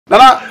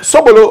Nana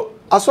Sobolo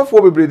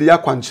asofo bebrede ya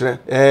kwankyere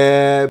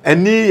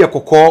eni ye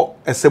kokko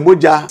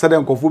Mogya said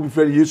nkofo bi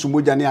frɛ Yesu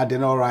Mogya ne ade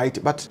na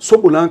alright but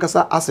Sobolo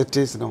ankasa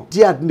assetes no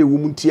dia ade na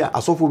wom ntia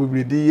asofo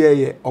bebrede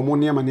ye omo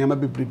ne ma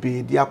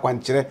bebrebe dia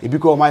kwankyere ebi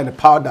ko my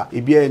powder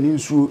ebi ani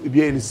nsu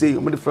ebi ani sei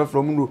omo de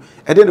frɛfrɛ mu no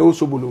ede na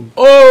Sobolo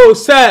oh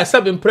sir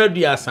seven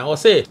producer o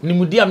say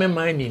nimudia me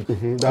man ni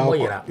omo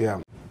yira yeah.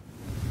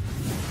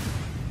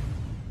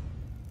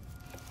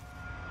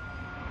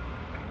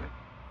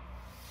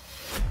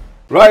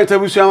 Right,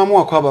 abusuama mo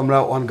akwa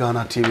bamra on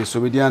Ghana TV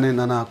so mediane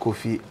nana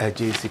Kofi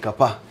JC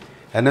Kapa.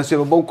 And that's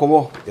your bon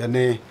komo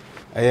yane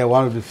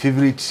one of the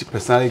favorite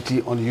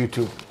personality on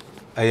YouTube.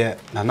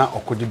 Nana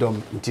Okodidom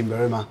Ntim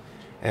berema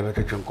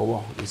beketwen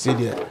komo. You see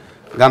there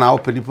Ghana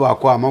open people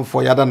akwa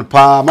manfo yadan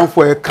pa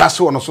manfo e crash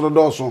on so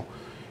do so.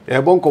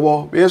 Bon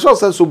komo. Me so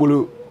say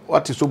Sobolo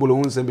what is Sobolo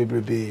hunse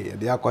bebrebe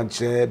de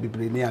akwanche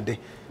bebre ni ade.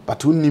 But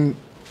unim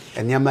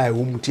enyama e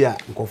wumtia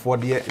nkofo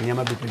de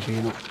enyama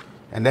bebrebe no.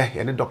 And then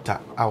any doctor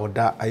out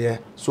there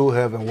so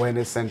health and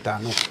wellness center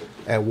no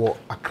wo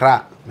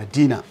Accra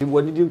Medina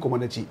we didn't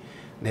community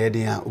na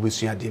dey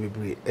obesua dey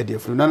bebre e dey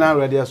flu na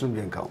ready aso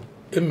dwenka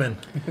amen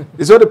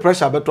is all the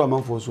pressure beto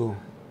am for so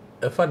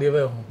e fa dey be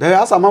ho there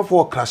as am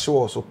for crash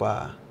war so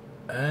pa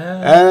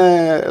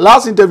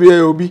last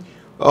interview obi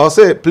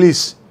say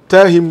please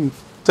tell him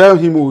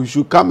we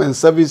should come and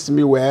service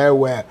me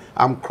where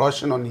I'm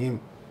crushing on him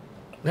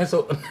that's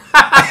all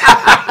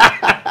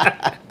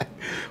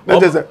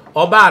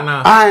Oba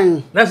na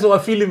that's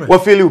what feeling me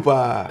what feel you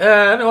pa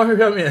na what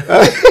hear me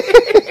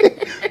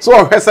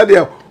so I said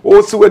there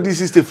also with this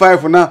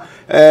 65 now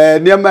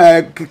near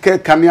my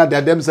kania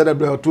there them said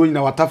that to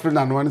na watafre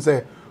na no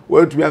say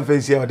we to be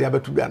face here they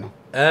abetu bia no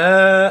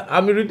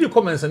I'm reading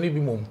comments and be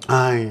mom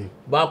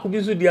ba ku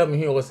bi so dia me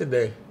here o say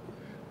there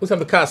who say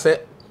me ka say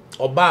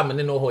Oba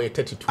me no ho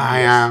 32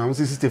 I'm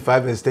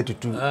 65 and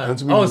 32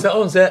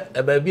 on say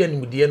e ba bia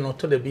nimudie no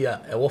to da bia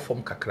e wo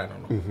fom kakra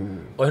no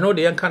o he no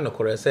de yanka no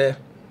kore say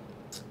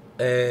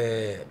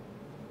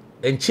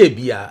enche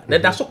bia na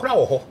da so kra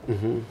wo ho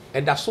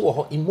e da so wo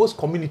ho in most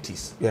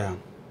communities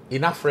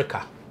in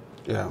Africa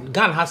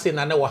Ghana has say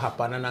na na wo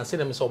happen na say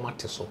dem so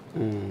mate so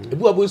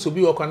ebu abo so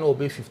bi wo kwa na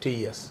obe 50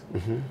 years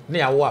na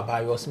ya wo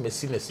abayo so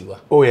mesi nesiwa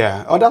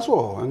that's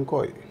all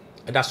enkoy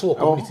e da so wo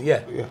community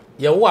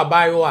ya wo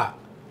abayo a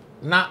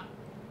na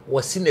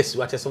wasinesi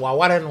wache se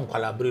waware no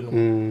nkwalabre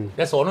no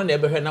that's ono na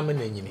ebehwe na me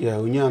na nyini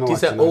ti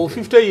se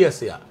 50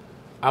 years ya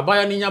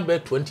abaya ni nya be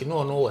 20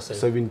 no no was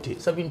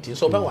 70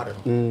 so be ware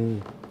no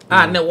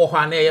na wo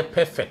ho na ye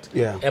perfect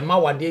e ma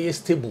wade ye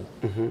stable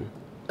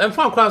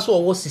emfa kwa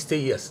so wo 60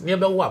 years ne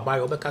be wo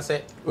abaya obeka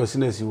se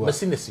wasinesi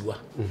wa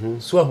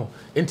so ho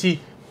enti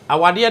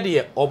awade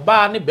de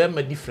oba ne be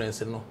ma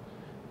difference no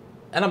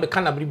na be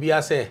kana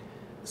bibia se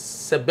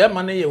be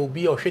ma ne ye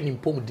obi a ohwe ni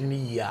mpom di ni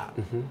yi a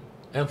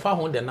and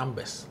found the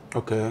numbers.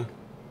 Okay.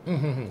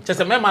 Just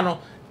a man,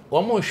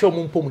 one more show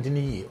mumpum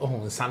dini,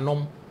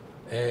 sanom,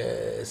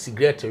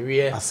 cigarette,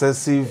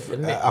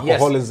 excessive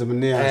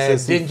alcoholism,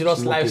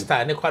 dangerous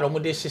lifestyle, ne quite a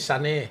modest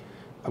shane,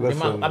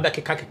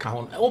 Abaki Kaki,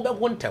 over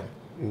one time.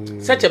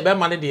 Such a bad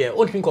money, dear,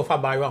 only think of a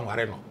buy one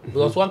wareno.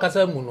 Because one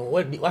Casamuno,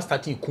 what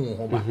started cool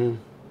home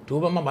to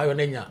Obama by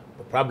your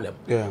problem.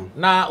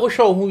 Now,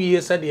 show who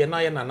ye said the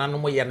Naya and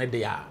Anamo Yana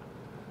de are.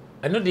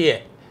 I know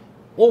dear.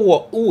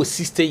 Oh,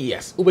 60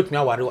 years. Ubet me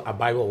aware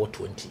abayo or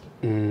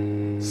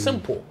 20.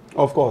 Simple.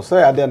 Of course.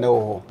 Say I don't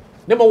know.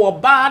 Never wa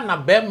ba na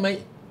be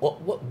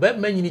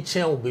nyini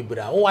chen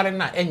obebra. O ware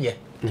na enye.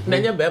 Na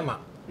enye be ma.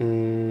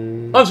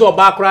 Also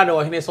ba kra na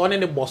o hene so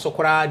ne boss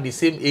kra the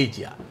same age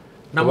ya.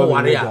 Na mo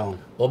ware a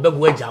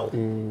obegu agya o.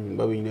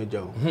 Ba bi nyina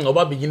agya o.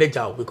 Oba bi nyina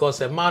agya o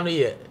because a man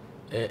here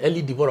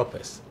early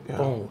developers.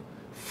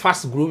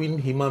 Fast growing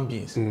human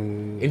beings.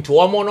 Into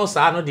omo no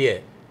sa no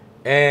there.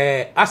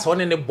 As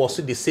one in the boss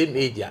the same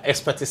age,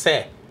 expect to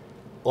say,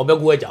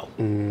 Obegu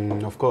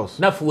Ajao. Of course.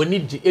 Now, we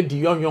need the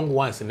young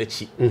ones in the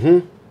cheap.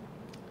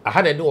 I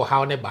had a do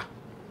how never.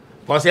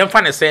 Because I'm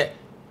funny say,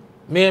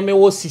 me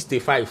was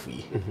 65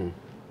 free.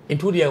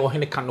 Into the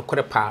Ohene can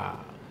crepa.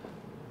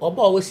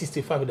 Oba was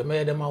 65 the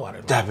mayor them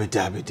aware.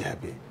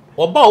 Dabby.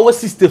 Oba was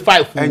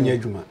 65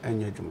 Enjuma.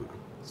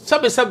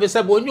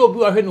 Sabe when you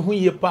be ahead who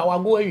ye power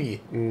go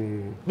away.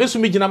 Miss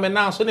me jina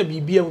now, so ne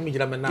bibia me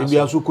jina now. Be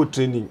also co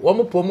training. One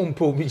more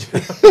poem me.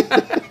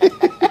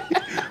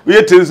 We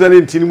are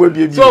telling Ntim will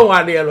be so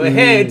one there.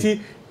 Hey,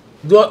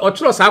 or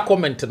trust our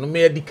comment no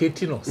me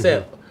educate no.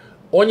 Say,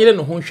 only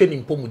no who share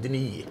in poem within a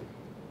year.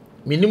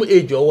 Minimum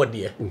age or what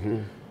dear.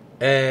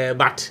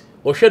 But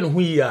or share who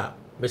ye are,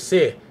 but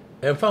say,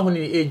 and found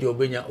who age or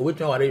benya, which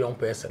you are a young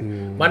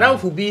person. Madame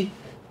will be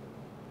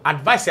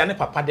advice and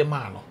papa de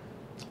man.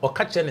 Or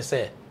catch any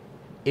say,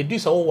 a do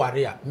so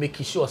warrior, make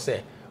sure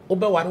say,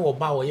 Oba or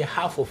bow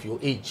half of your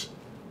age.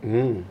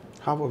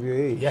 Half of your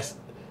age? Yes.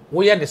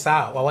 We are the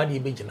sir, or what you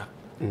be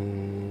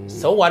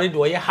so worried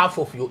do half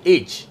of your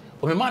age.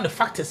 Or me man the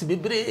factors be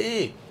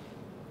brave.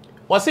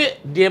 Was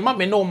it, dear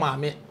mammy, no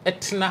mammy,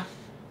 etna,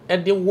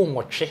 and the womb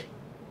watch.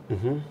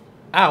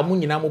 Ah,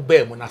 Munina mo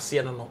bear when I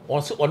see no,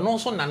 or no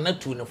so nana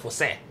tune for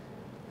say.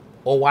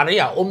 or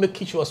warrior or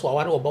make sure so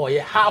about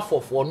half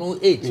of or no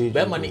age,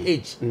 bear money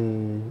age.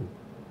 And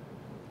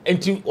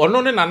to or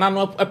no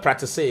na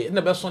practice say in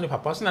the best one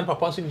papa and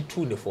papa in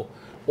 2 for.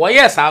 Why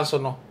yes also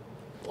no.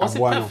 Was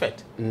it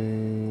perfect?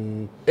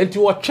 And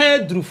to a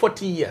child through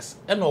 40 years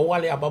and no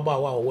wale ababa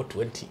or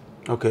 20.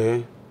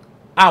 Okay.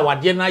 Our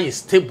DNA is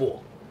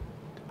stable.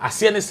 I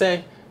see any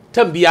say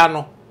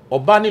Tembiano or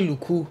Bani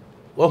Luku.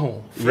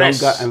 Oh,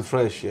 fresh. Younger and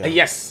fresh, yeah.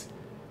 Yes.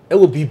 It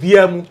will be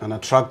BM and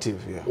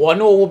attractive, yeah. Or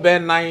no bear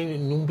 9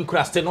 numbi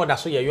stay no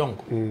that's so you're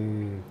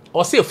young.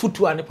 Or say a foot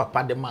to any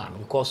papa the man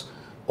because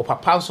or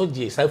papa so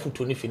J say foot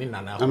to any finin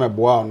now. I'm a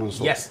boy no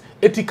so. Yes.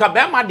 Etika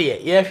be ma de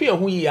ye hwe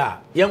hu yi a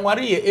ye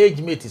nware ye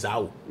age mate is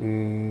out.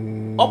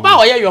 Oba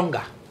o ye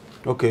younger.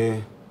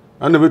 Okay.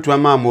 And the bit to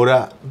ma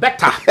mora.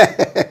 Better.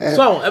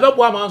 So ebe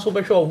boa man so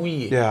be hwe hu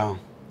yi. Yeah.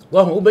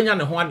 Go hu benya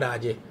ne ho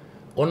adaje.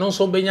 Ono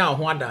so benya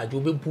ho adaje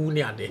obebu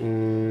ni ade.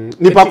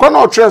 Nipa ko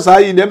na o tres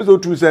ayi na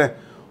episode 2 say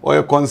or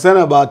you concerned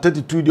about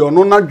 32 the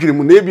no na dwere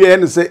mu na ebia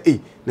he say eh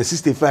na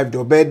 65 the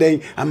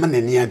obeden ama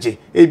na ni age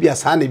ebia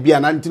sa na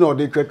ebia na ntina o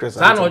de twetwe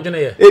sa na odwene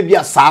ye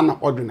ebia sa na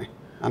odwene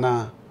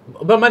ana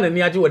ba ma na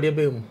ni age wo de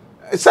be mu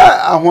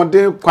sa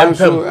ahode kwan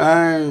so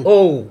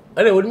oh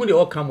ele woni mu de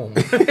o ka mo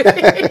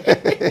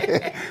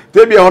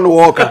ebia hono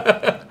wo ka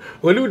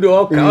woni mu de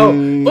o ka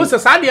o se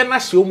sa de na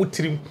hye o mu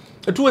tirim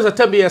etu wo se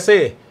tabe ye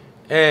say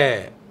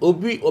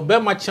obi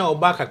obema chan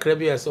oba kakra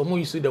bi ese omo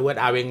use the word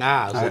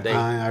awenga so dey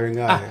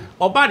awenga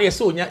oba de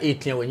se onya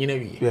 18 wanyina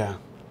wi yeah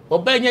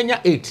oba nya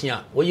 18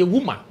 oye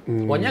woman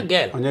onya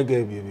girl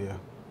bi yeah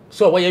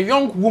so oye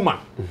young woman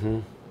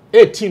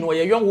 18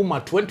 oye young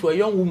woman 20 oye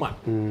young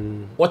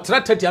woman what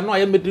 30 no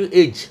oye middle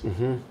age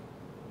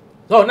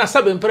so na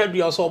sabe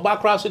mpere so oba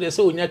kra so de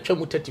se onya twa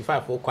mu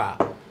 35 okwa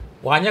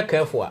wanya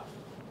careful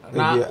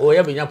na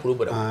oya benya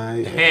problem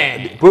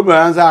problem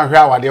anza ahwe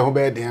awade ho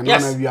be den na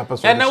wi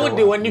apaso na wo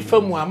de wani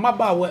famu a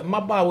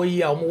maba wo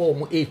yi a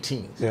omo 18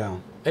 yeah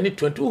any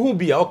 20 who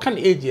be o kan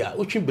age a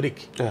utwi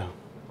break yeah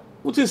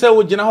uti say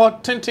wo gina ho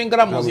 10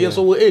 grams ye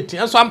so wo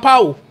 18 so ampa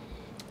wo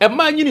e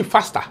ma nyini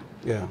faster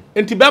yeah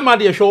enti be ma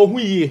de hwe ho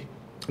yie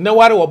na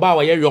ware wo ba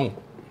wo ye young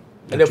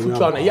and the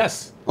future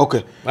yes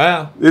okay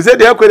they say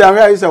they could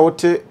ahwe is a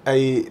what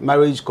a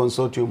marriage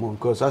consortium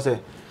because I say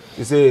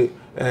you say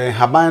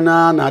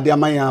Habana na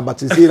Diamaya,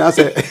 but you see, I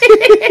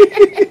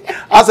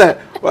say,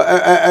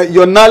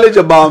 your knowledge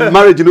about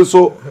marriage, you know,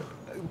 so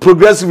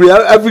progressively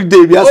every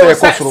day we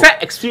say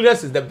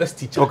experience is the best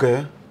teacher.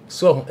 Okay.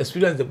 So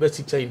experience is the best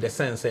teacher in the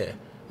sense,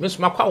 Miss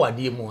Makwa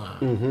di mo.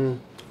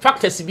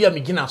 Factors be a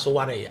beginner so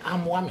worry.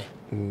 I'm wame.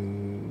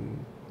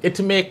 It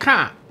may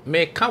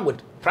come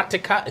with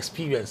practical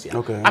experience.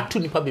 Okay. Up to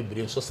nipa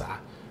bebre so sa.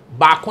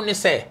 Ba ko ne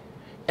say,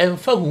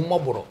 emfa hu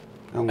moboro.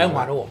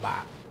 Enware wo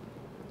ba.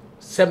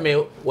 Se me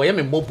wo ye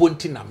me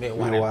mobonti na me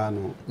ware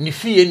no ni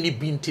fie ni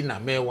binti na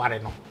me ware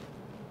no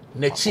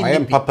na chi ni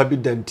bi papa bi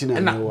danti na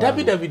me ware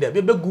David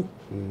begu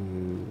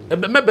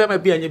me be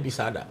bi anya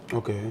bisada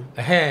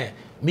okay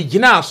mi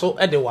gina so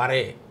e de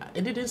ware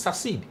it didn't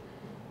succeed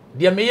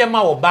dia me ye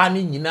ma wo ba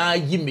ni nyina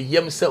yi me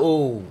yem se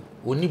oh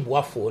oni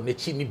boafo na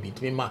chi ni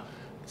bitimi ma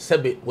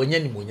sebe wonya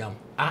ni monyam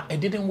it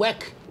didn't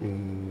work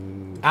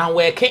and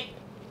work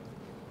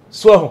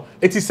so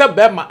it is said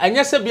be ma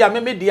anya se bia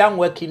me dia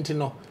work inti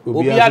no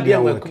obi ade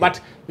work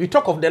but we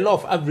talk of the law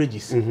of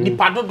averages ni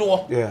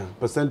padodo yeah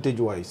percentage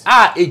wise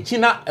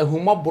ejina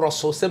ehuma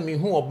broso se me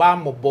hu oba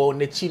mobo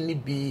na chi ni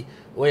bi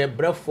we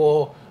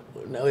brefo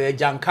we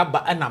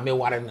jankaba na me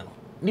ware no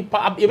ni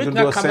pa e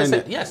betina come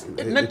say yes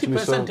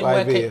 90%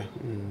 work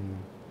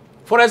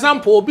for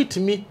example obi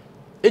timi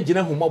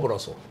ejina huma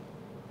broso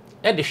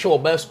e de show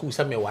ba school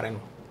se me ware no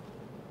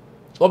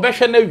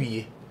obehwe na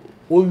wie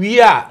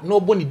owie a no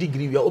boni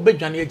degree wi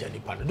obedwane agane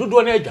pa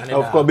dodo na agane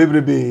of course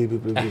bebrebe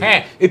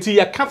eti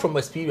ya come from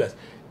experience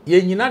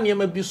ye nyina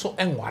niam bi so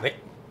enware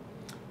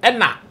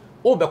na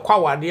obekwa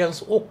wade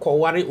enso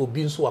ukoware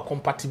obi nso wa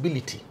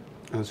compatibility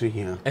anso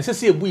here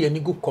ense ebu ye ni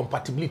good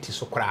compatibility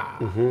so kra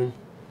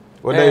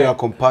whether you are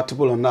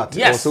compatible or not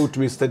yes. also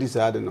to studies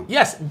I don't know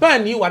yes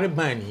bani ware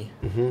bani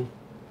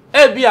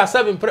be a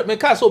 7 me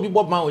ka so obi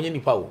bob man onye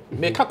nipa o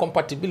me ka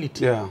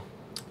compatibility yeah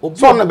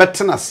so na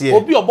betena se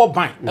obi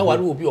oboban e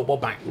ware obi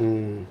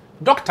oboban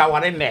doctor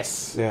ware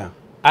nurse yeah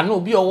and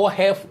obi owo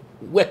health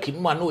work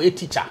in man no a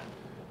teacher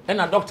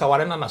and a doctor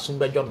ware na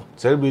sumbejo no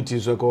celebrity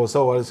so ko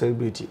so ware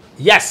celebrity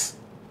yes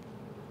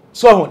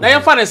so na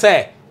yen fa ne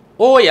say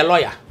oh ye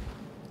lawyer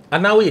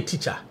and now a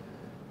teacher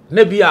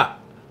na bia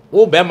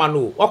o be man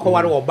no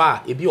okoware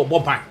oba e bi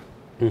oboban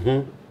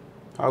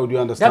how would you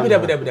understand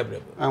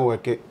and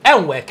work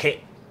it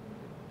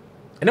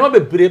and never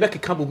be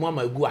brave can be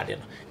mama gu ade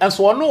no and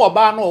so no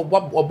oba no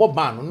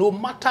oboban no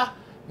matter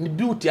the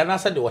beauty and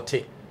answer the what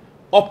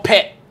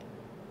ope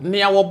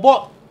ne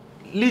awobo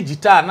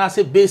legita na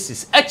say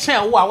basis e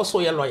chen wo a wo so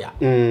ye lawyer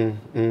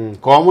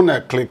come na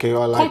click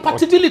or like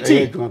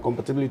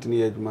compatibility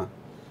ni aduma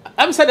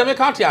am said them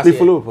count here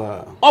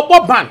developer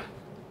oboban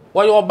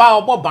wo yo oba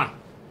oboban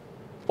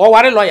o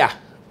ware lawyer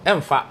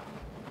emfa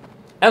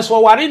and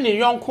so wari ni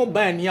yonko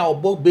ban ya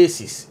obo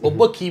basis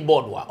obo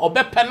keyboard wa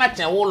obe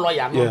penachen wo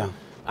lawyer no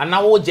and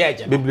now wo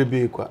judge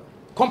bebrebe kwa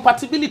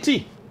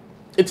compatibility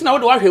it's na wo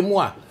do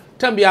ahwemu a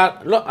tambia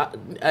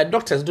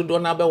doctors do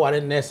na be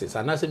ware nurses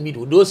and as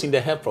mid those in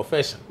the health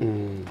profession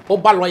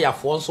oba lawyer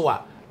for so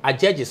a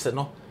judge se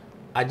no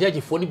a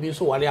judge for ni bi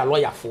so ware a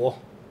lawyer for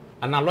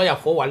and a lawyer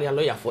for wale a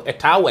lawyer for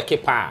eta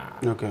work pa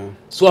okay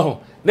so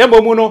ho na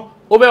momu no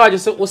obe waje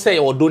se wo say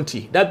o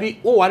don'ti that be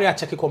wo ware a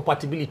check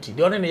compatibility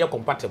the only na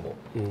compatible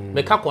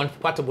make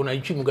compatible na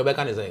ntwi mu ga be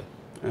ka ne say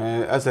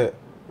ase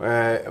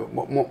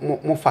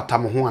mo fata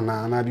mo ho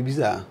ana na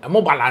bibisa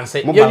mo balance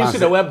you use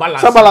the word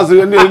balance sa balance you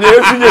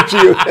use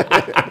twi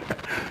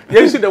you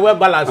use the word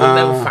balance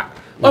and fa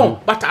oh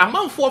but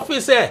amanfo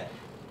fe say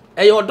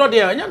e odo de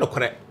anya no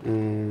kore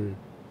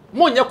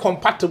mo nye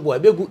compatible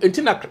abegu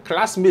entina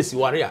classmates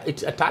ware a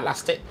it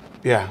last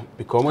yeah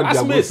because mo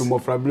dia go to mo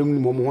problem ni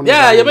mo ho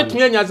yeah you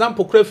betumi anya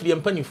example crafty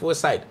empany for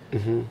side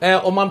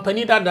o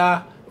mampani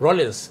dada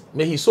Rollins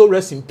may he so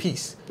rest in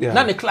peace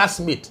na ne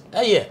classmate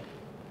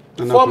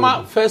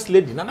former first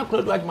lady Nana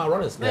Kunodu Ajma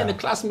Rollins na ne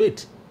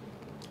classmate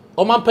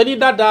o mampani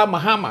dada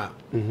Mahama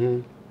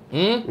ne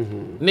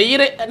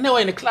yire ne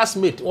wa ne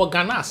classmate o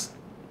Ghana's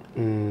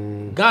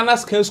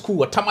Ken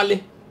School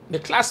Tamale ne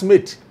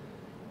classmate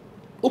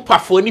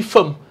upafo ni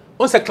fam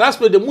on se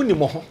classmate de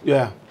munimo ho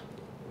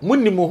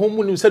munimo ho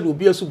munim se de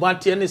obi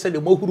asubante ne se de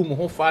mohuru mo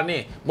ho fa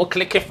ne mo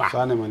click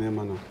fa ne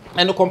manema no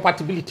and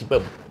compatibility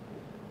bam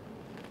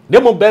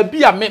demo ba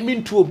bia me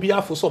ntu obi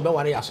afo so be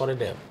ware asore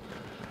dem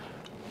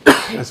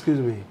excuse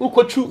me who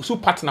coach su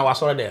partner wa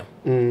asore dem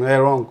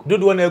wrong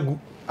do one agu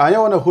anya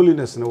wona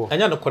holiness no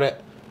anya no kore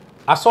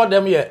asore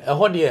dem ye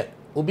eho de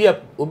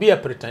obi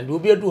pretend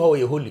obi adu ho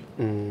ye holy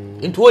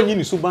ntu onyi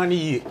ni subani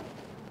ye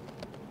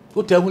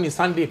utahu ni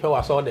Sunday pe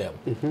wa so dem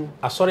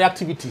asori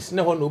activities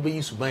ne ho na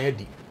obeyi suban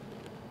adi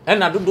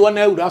ena dodo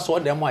na awura so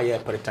dem aye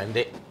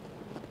pretend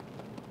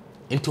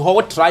into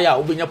how try a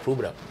obenya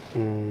program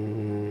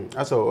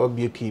as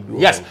obi key do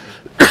yes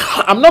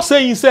I'm not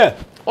saying say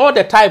all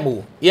the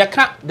time you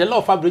can't the law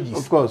of averages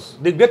of course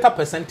the greater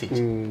percentage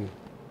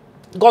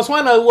because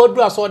when I would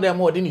do so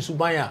dem o de ni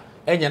suban a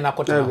enya na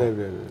kota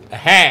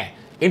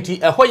into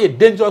a whole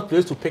dangerous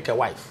place to pick a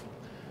wife.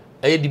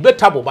 A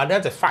debatable, but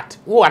that's a fact.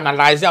 Who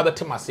analyze about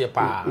Timasi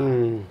pa?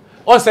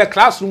 Also,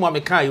 classroom, I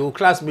can you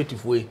classmate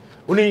if we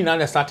only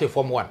in started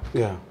Form 1.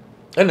 Yeah.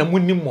 And a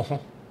munim mo.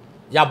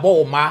 Ya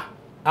bo ma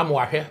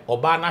amwahe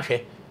or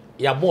banashe.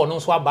 Ya bo no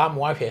so ba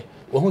amwahe.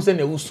 Who send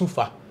a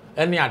usufa.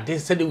 Any a day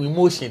said we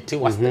motion to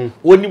was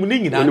only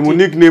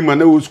nickname and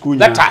no school.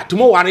 That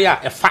tomorrow warrior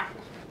a fact.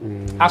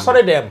 I saw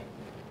them.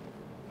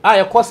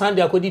 I course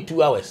Sunday I could do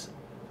 2 hours.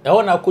 I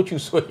want to coach you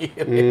so here.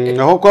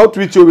 I call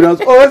Twitch over.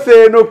 Oh,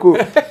 say no ko.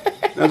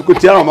 Na ko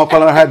tia ma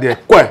kwala ha de.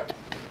 Kwe.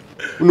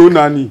 No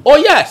nani. Oh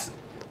yes.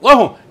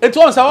 Well, it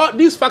was all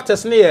these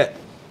factors near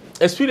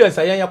experience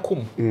I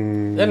come.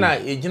 Then I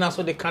ejina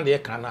so de kan de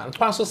kan na.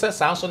 Pan so say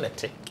so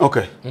net.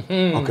 Okay.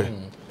 Okay.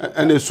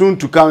 And soon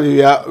to come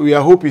we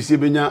are hoping see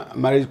benya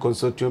marriage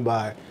consortium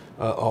by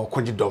or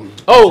Kojidom.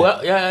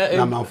 Oh, yeah.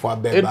 Na man for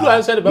abeba.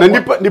 Na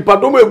nipa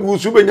dom egu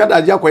su benya da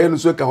aja kwaye no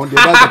so ka ho de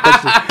that's the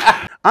question.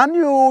 And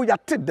you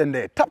yated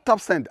then tap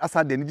send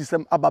asa de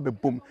nijisem ababe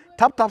boom.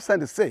 Tap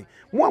send say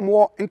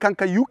mo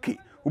nkanka UK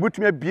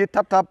ubetumi bie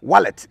tap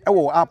wallet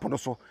ewo app no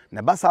so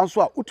na basa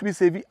so a utumi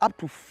save up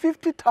to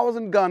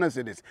 50,000 Ghana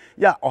cedis.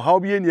 Ya oha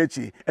obi eni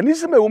achi. Eni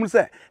se me wo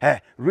say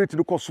rate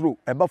no kosoro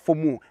eba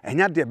fomu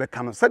enya de be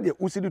ka no se de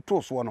usidi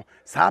to so no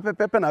saa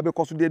pepepe na be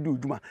koso de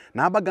uduma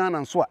na aba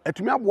Ghana so a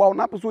etumi aboa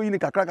na peso yi ni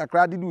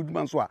kakra de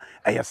uduma so a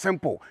eye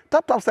simple.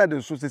 Tap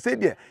send so say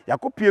de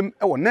yakopiem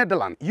ewo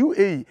Netherlands,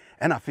 UAE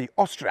and afi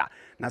Austria.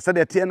 Na said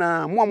the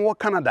Tiana, more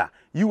Canada,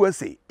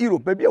 USA,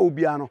 Europe, maybe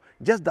Obia no.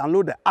 Just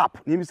download the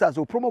app. Nimisa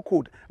so promo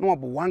code no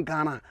about 1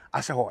 Ghana.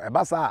 Ashaho,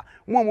 Ebasa,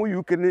 more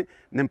you can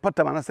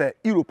Nempata say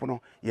Europe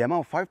no. Yeah,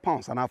 amount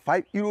 £5 and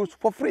 €5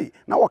 for free.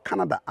 Now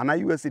Canada and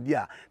USA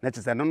dia. That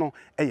is no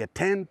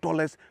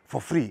 $10 for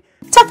free.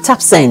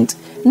 Tap send.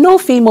 No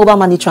fee mobile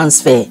money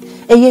transfer.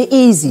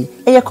 Easy,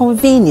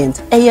 convenient,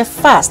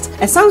 fast.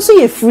 And sounds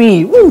so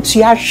free. Won't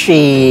you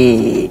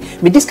share?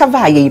 Me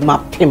discover ye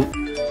map him.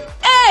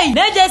 Hey,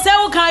 they just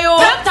say okay,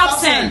 tap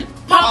send.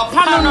 No.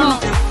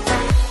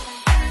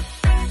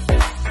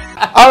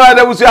 All right,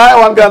 that was your high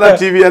one Ghana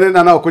TV and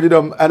then now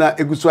Kojidom and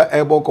Eguswa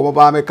Ebo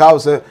Koba me cow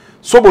say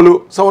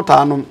Sobolo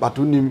Sawatanum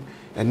batunim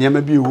and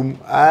Yama be whom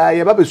I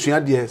have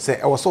seen dear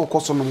say I was so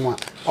cosson one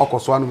or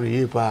coswan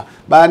reaper.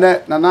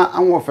 But Nana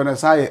I'm often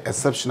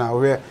exceptional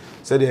where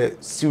said the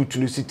suit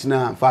to sit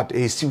now in fact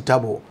a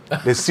suitable.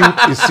 The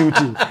suit is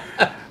suiting.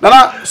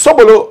 Nana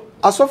Sobolo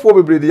as of what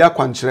we breed the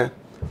Yakwanche.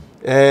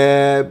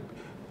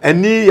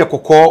 Any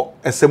yakoko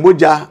as a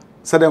Mogya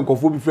said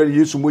uncle be friend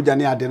Yesu Mogya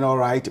near then all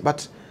right,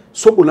 but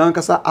Sobolo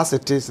Ankasa as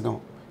it is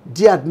now.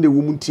 Dear the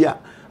woman tia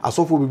as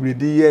of we breed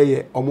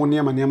the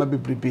ammonium and yama be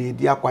prepared,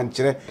 the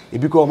Aquanche, it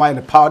become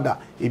mine powder,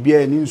 it be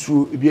an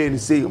insu, it be any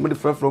say, only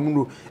from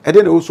Mundo, and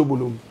then also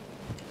Bolum.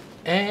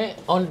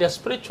 On the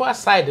spiritual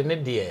side, in the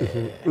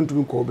dear,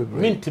 into call be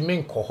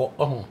Ntim.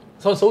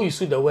 So you use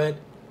the word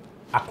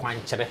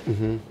akwanchere.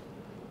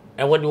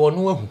 And what you want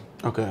to know.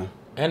 Okay.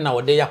 And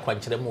now they are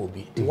akwanchere mo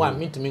bi. Ti one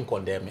mean to mean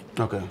condemn me.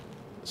 Okay.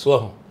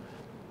 So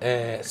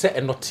say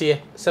a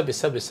notier,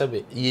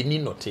 sebe ye ni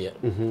notier.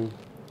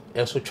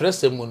 And so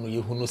trust them when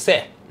you who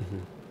say.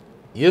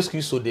 Yes,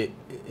 you so the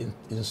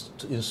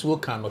in so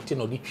can not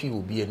no the tree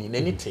will be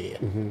any tear.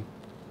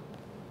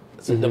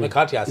 So the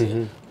McCarthy has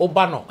here.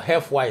 Obano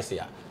half wise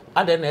here.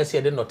 And then I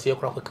said, not tear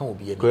crack can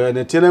be any.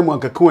 The tenant one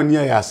can come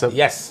near yourself.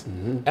 Yes.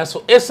 And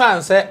so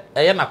Esan said,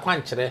 I am a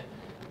quanchere,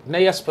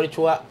 nay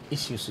spiritual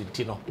issues in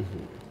Tino.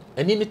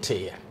 And in the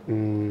tear.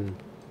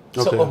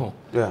 So,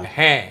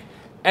 yeah.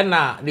 And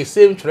now the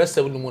same trust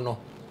of Muno.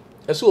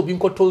 And so being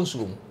cotton's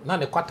room,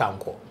 none a quart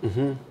uncle.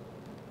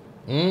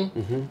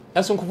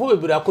 And some people will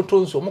be a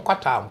cotton so more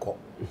quart uncle.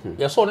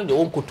 Yes, only the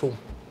own cotton.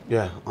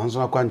 Yeah,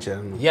 answer a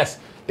quancher. Yes,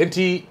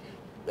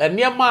 and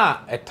near ma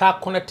attack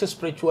connected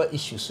spiritual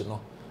issues, you know.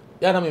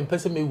 Yeah, I'm in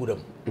person me with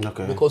them.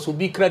 Okay. Because we'll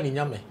be crying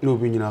yame. No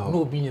being in a hole.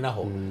 No being in a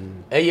hole.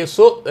 A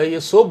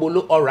so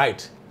below all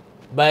right.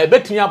 But I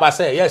bet you about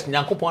say yes,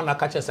 Nyankopon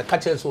catches a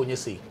catcher so you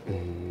see.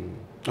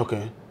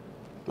 Okay.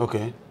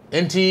 Okay.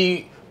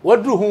 And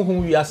what do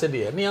whom we are said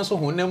there? Near so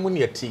who name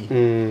near tea.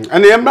 And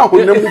I am not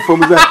who them from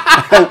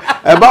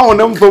that. About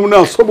them from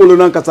now,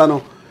 Sobolo and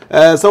Casano.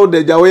 So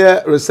the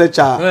Jawa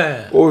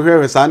researcher or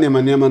here is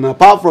Animan,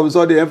 apart from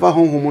so the ever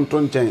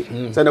home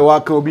chain. Said the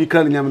work will be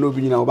crying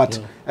Yamano, but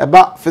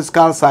about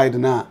fiscal side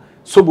now,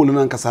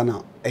 Sobolo and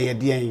Casano, a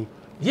dear.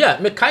 Yeah,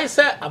 me kai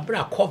say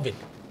abra COVID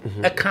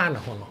a can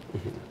of honor.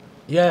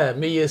 Yeah,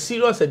 me a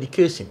serious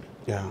education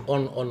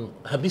on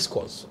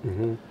hibiscus.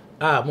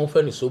 More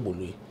friend is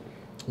Sobolo.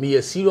 Me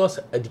a serious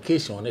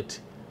education on it.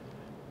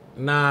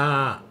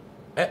 Na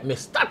me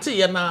start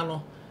here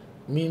now.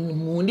 Me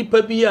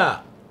munipa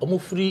biya omo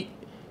free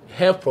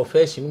health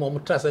profession mo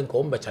trust and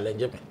ko mba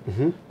challenge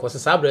me.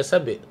 Cause sabre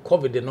sabe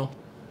COVID no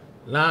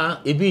na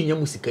ebi nya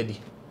musika di.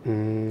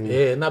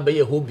 Na be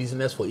ye whole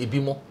business for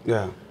ebi mo.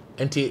 Yeah.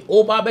 Enti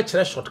oba be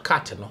chere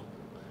shortcut no.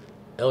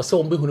 E o se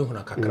o be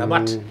hunu kakra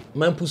but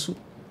man pusu.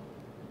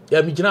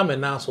 Ya mi gina me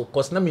na so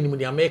cause na minimum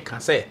the American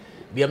say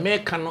the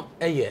American no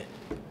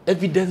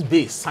evidence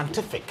based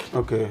scientific.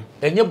 Okay.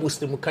 And you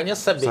boost them can you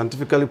say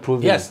scientifically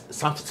proven. Yes,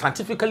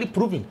 scientifically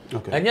proven.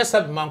 Okay. And you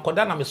said man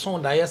koda na me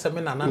son da yes me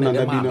na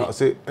na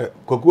say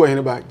koku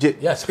Oheneba J.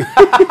 Yes.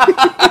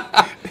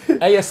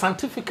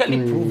 Scientifically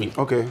proven.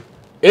 Okay.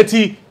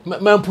 Eti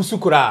man pusu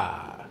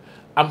kura.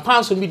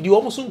 Ampan so me di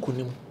omo so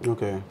nkunim.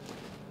 Okay.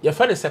 Your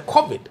friend say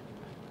COVID.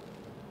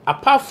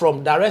 Apart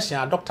from direction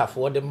a doctor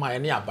for the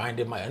mind near bind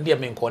the mind and they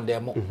men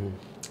condemn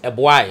a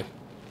boy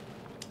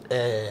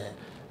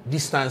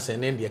distance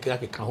and then the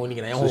can hold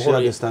in social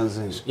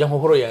distancing. Young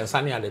horror and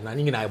sunny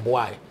and a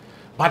boy.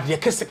 But the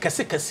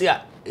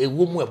Cassia, a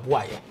woman, a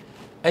boy,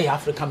 a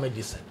African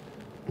medicine.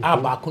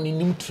 Abakuni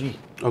nim tree.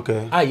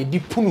 Okay. I di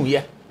punu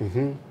ye.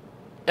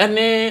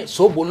 And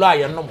so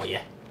bola no more ye.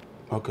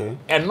 Okay.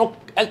 And no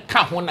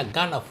can't want a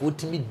Ghana for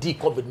to me D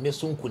COVID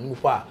nesun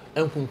kunimupa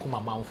and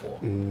kunkuma man for.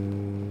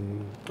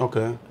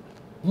 Okay.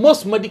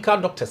 Most medical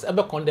doctors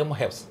ever condemn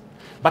health.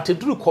 But it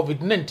drew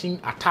COVID-19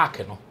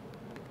 attack, no.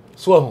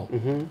 So,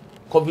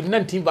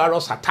 COVID-19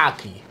 virus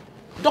attack.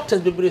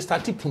 Doctors be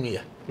started puni.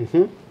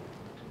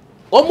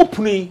 Omo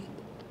puni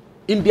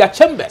in their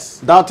chambers.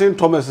 Doubting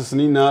Thomas is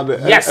Nina.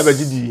 Yes.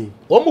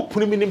 Omo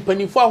puni minim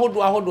penny for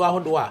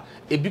ahodo.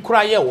 E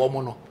bikura ye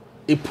womo no.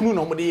 E punu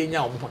no mo de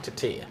nya omo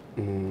hotete.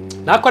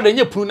 Na kwa de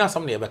nya punu na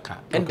some na ebeka.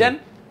 And then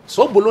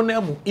Sobolo na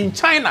mu in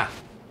China.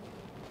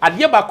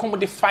 Ade ba kom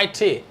de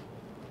fight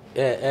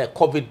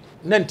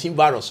COVID-19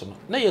 virus no.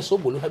 Na ye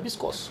Sobolo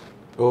hibiscus.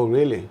 Oh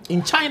really?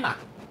 In China.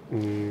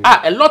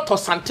 A lot of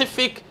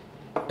scientific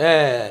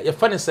your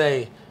friend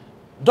say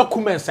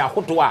documents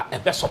ahodo a e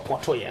be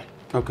support ye.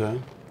 Okay.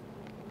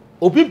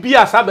 Obi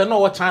bia sabe no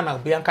what China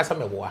be ankasa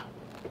mewoa.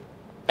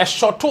 E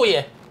short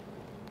ye.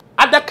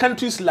 Other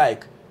countries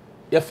like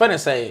your friend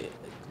say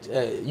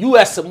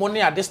US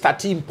money at this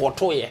start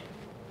import ye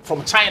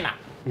from China.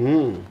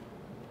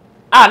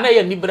 Na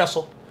ye nibra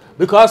so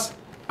because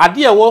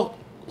ade wo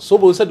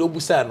Sobolo said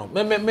obusa no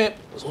me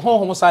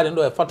honhom side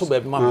ndo e fato ba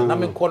bi ma na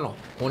me kɔ no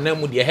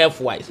honam de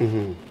health wise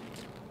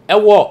a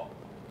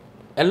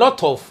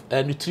lot of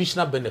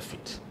nutritional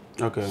benefit.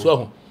 Okay.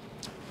 So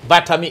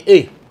vitamin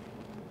A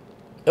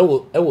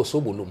ewo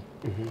Sobolo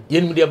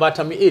yenum de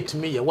vitamin A to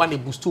me ye one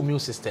boost immune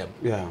system.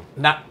 Yeah.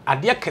 Na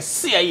ade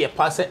kese ye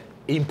pass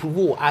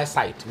improve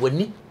eyesight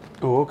wani.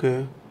 Oh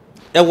okay.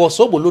 Ewo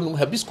Sobolo num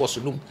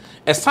hibiscus num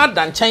e sad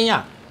dan chen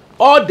a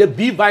all the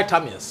B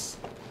vitamins.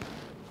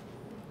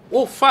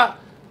 Ofa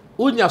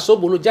unya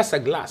Sobolo just a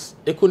glass.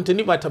 It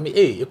contain vitamin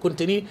A, it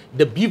contain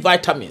the B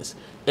vitamins.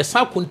 It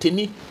some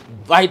contain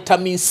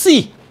vitamin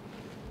C.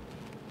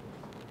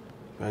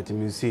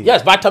 Vitamin C.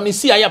 Yes, vitamin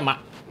C ayama.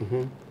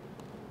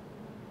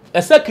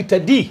 Esa kita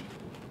D.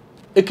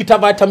 Ekita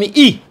vitamin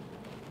E.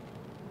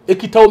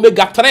 Ekita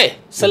omega 3,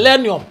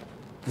 selenium,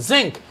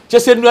 zinc.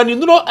 Chese nuani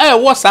no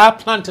wo sa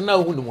plant na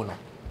ohunu mu no.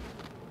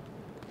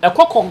 E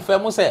ko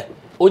confirm say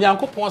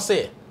Onyankopon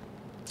say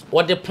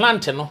what the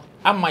plant no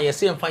ama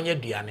yɛsɛ mfanya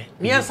aduane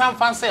ne yɛnsa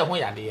mfansa ho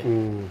yade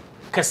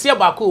kɛse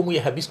ba ko mu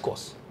yɛ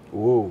hibiscus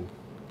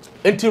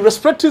enti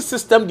respiratory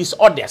system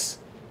disorders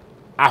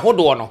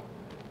ahodo no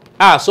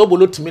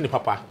Sobolo timi ni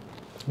papa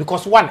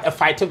because one a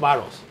fight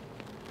virus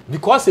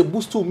because a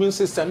boost to immune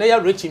system they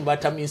are rich in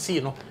vitamin C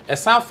no a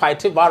some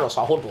fight virus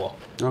ahodo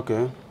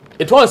okay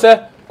it was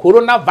a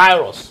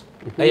coronavirus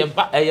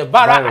a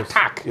viral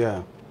attack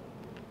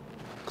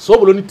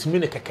Sobolo ni timi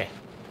ni keke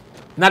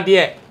na de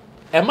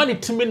e ma ni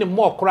timi ni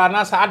more kora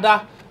na sa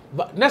ada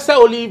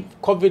necessarily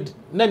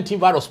COVID-19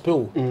 virus pe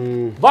o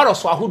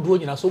virus ahodo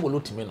nyina Sobolo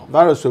timi no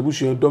virus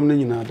abusu dom ni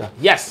nyina ada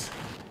yes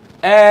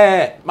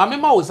mama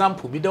ma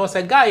example bi there was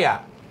a guy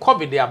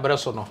COVID the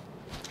abreso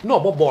no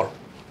ball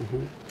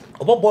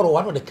ball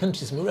one of the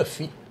countries me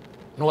refi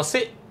no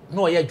say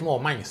no ye adwuma o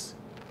mines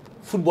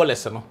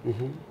footballers no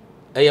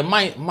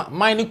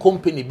mining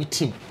company bi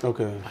team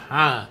okay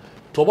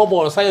to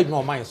ball say adwuma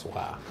o mines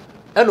ha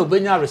and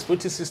obenya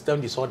respiratory system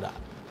disorder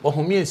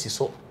ohomiensi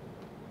so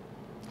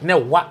na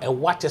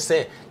wa che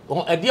say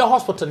e dia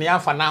hospital ne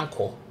amfa na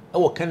anko e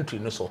wo country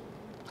no so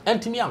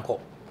entimi anko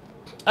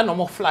ana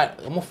mo fly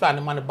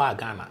ne man ba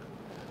Ghana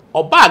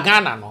o ba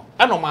Ghana no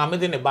ana ma me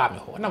de ne ba me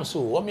ho na so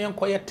wo me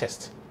enkoye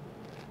test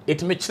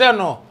it me kire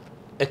no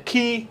a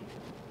key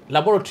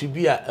laboratory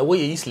bi a we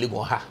ye East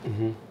Legon ha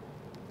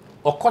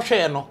o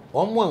kohwe no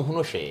o mo anhu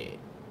no hwe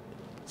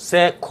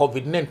say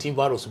COVID-19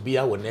 virus bi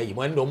a wona yi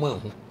mo ndo mo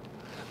anhu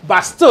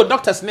but still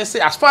doctors ne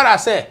say as far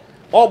as say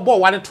o bo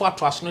one to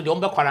aso no de o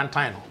be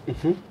quarantine no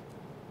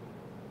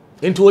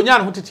enti onya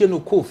no hotetie no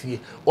kofie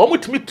o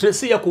mutumi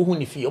trace ya ko hu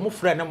ni fie o mo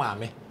frɛ ne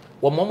maame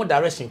wo mo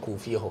direction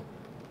kofie ho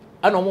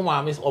ana o mo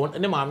maame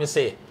ne maame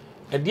say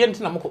e de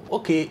ntina mo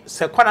okay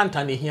se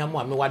quarantine ehia mo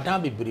ame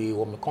wadan bebre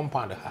wo me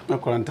compound ha no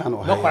quarantine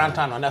o ha no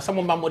quarantine na se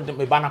mo ma mo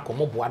me bana ko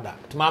mo boada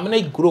ti maame na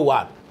grow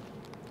wad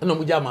na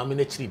mo ja maame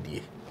na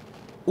chiridie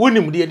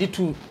wonim de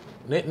tu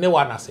ne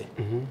wa na se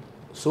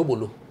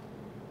Sobolo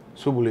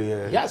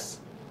yes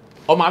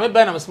o maame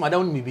be na me se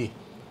madam mi bi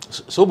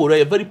Sobolo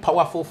is very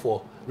powerful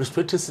for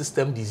respiratory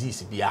system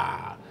disease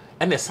bia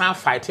and the sun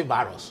fight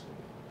virus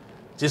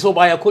se so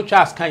ba ya coach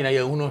as kan na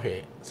ya hu no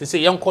hwe se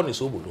yenko ne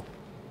Sobolo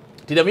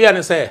ti dem ya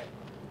ne say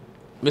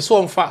me so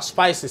on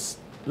spices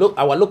look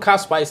our local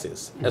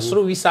spices e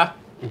soro wisa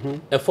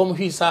e form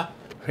wisa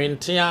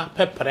hwentia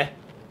pepper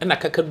e na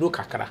kakadu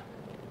kakra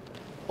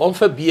on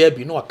fa bia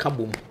bi no aka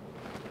bom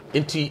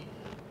enti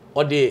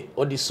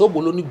ode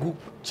Sobolo ni gu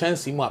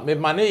chance mu me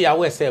mane ya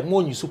we say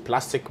mo use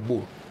plastic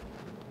bowl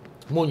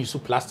mo use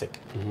plastic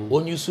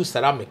on use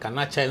ceramic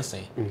na chance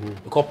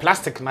because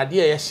plastic na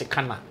dia ya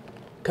shikana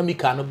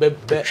chemical no be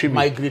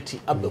migrate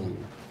abam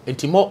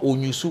enti mo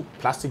on use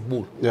plastic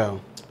bowl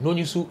no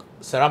use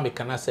ceramic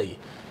na say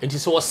enti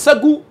so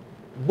wasagu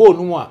bowl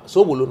no a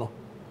Sobolo no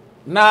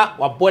na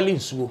wa boiling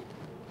nsuo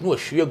na wa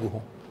hwe agu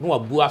ho na wa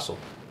bu aso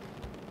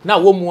na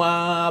wo mu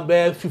a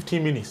be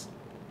 15 minutes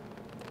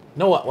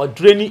na wa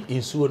drain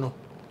nsuo no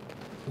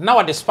na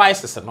wa the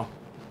spices no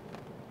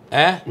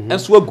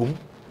enso agum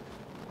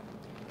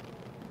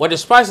what the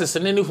spices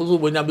and any fuzu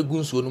bonya be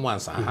gunsuo no mu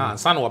ansa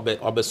ansa na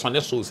obe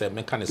sone so say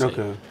me kan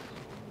say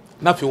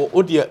na fi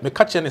o de me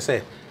ka che ne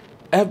say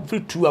every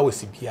 2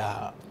 hours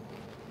bia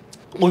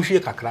mo hwie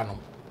kakra no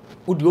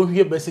o de o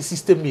hwie be say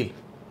system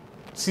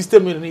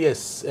meal no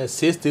yes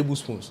 6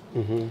 tablespoons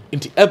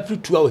into every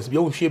 2 hours bia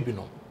o hwie bi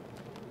no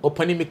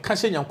opani me ka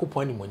che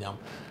nyankopon ni monyam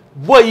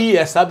boy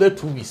yes about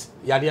 2 weeks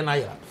yade na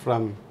yara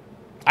from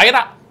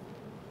ayira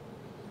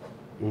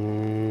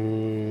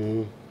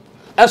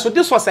and so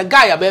this was a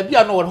guy baby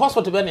I know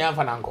hospital be na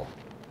amfa na nko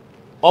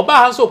oba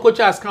han so coach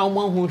as kan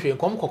mo hu hwe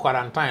kom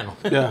quarantine no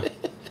yeah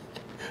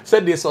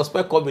said they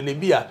suspect COVID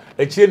be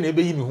a chire na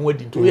ebe yi ni hu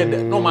adi to ye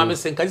de no ma me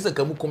sen kan se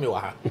kamu kome wa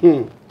ha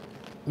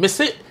me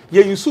say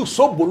ye use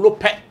Sobolo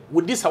pe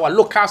with this our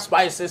local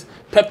spices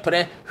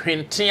pepper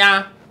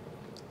hwentia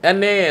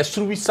ene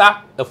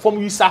suruwisa e form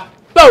wisa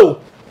bo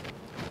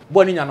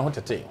boni nya no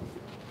hotete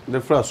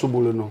the first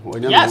Sobolo no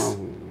onya yes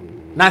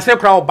na se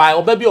kra oba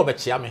oba bi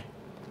obechia me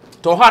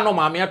to ha no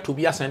maame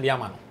atobi asende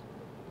ama no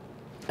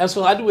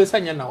eso ade we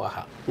sanya na wa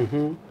ha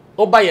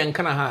oba ye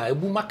nkana ha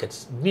ebu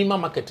market nima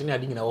market ni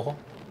ade nyina wo ho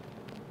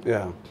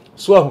yeah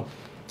so ahu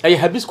ay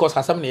hibiscus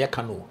hasam ne ye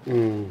kano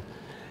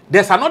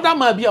there's another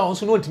man bi a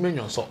onso no ntime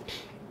nwonso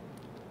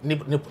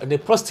the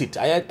prostate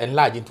ay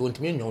enlarge into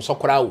ntime nwonso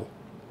kora wo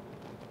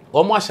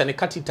omo ahye ne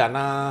catheter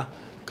na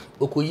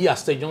okoyi a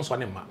stage Johnson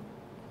ne ma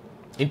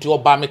into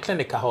oba me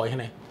clinic ha ho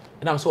hene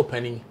na am so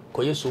opening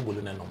koye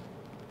Sobolo na no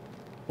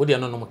odi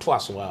ano no to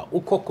aso a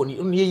ukoko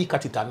ni ye yi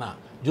catheter na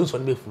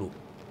Johnson be flow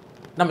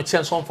na me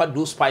chen so on fa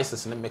those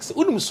spices na mix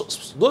udum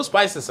those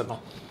spices no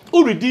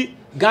already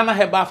Ghana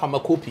herbal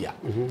pharmacopoeia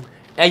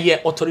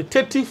a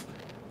authoritative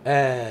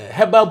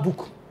herbal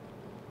book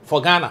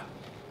for Ghana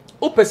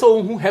o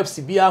person who helps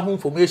bia who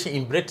information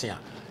in Britain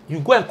you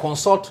go and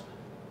consult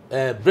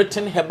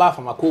Britain herbal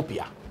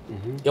pharmacopoeia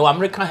your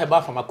American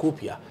herbal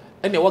pharmacopoeia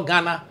and your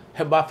Ghana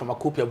herbal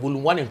pharmacopoeia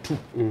volume 1 and 2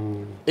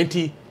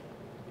 enti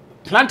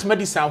plant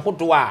medicine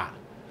hodo a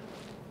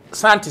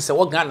scientists e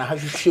wo Ghana ha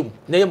hwehwem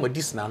na ye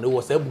medicinal no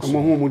wo say busu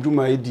mo hu mo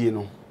dwuma edie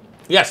no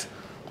yes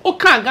o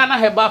kan Ghana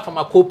herbal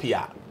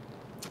pharmacopoeia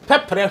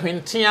pepre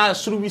hwentia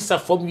suru wisa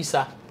fom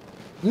wisa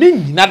ni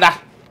nyina da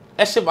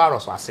e hye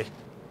virus ase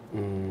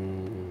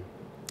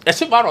e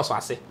hye virus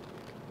ase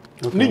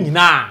ni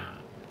nyina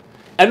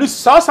enu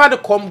so de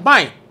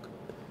combine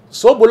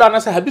Sobolo na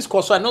say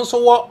hibiscus so no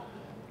so wo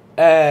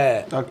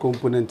that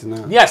component na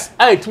yes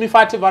I to me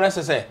fight virus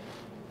say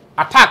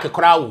attack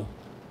krawo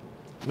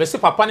me se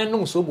papa ne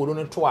num Sobolo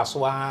no to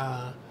aso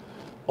a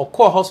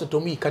okọ hospital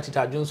mi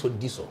katita Johnson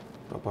diso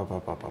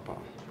papa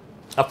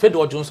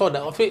afedo Johnson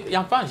da afi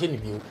yan fa nche ni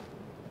bio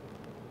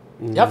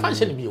ya fa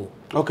nche ni bio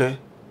okay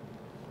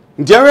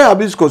njere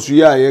hibiscus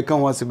ya ye kan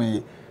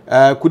waseme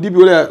could it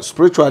be a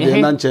spiritual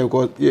dey na nche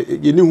ko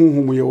ye ni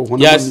huhum ye wo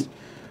hono yes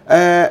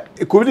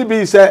could it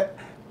be say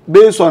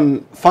based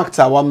on facts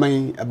our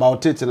mind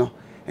about it no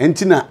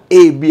entina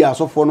a b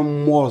asofo no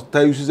more ta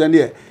use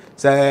say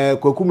say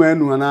kwakuma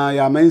enu na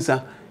ya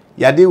mensa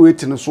ya dey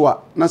wait no so a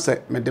na say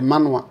me de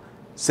manwa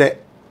say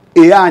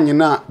e anye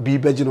na bi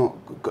beji no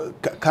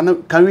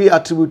can we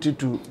attribute it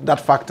to that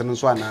fact no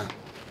so na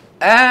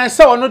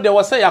say ono de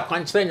wo say ya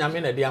kwankyere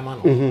nyame na de ama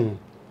no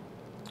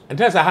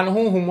enti say ha no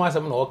hunhum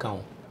asem na wo kan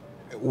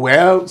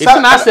well it's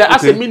not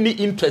say me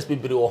interest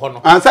bibiri wo ho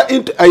no and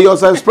say your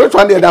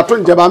spiritual dey that to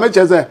njeba me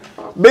che say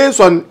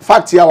based on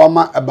fact ya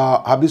wama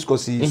about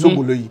hibiscus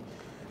Sobolo yi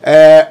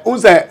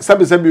unse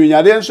sabi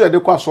nyade nso de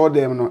kwa so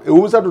dem no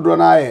unse dodo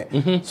na ye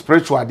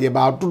spiritual dey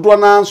ba dodo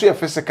na nso ye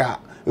physical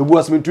ebu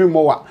asmentumi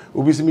mowa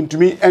obi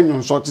simintumi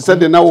enwonso ti se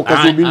de na wo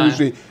kaso bi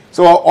nso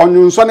so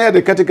onwonso na ye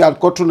de critical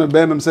koto no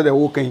be mem se de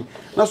wo kan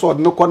na so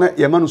de no ko na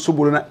ye ma no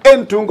Sobolo na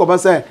entu ngo ba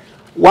say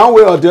one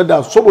way or the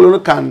other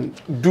Sobolo can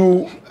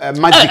do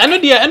magic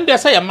and they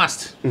say a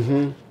must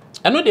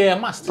I know they are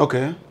must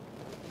okay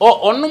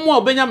ono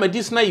mo obenya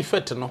medicinal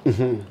effect no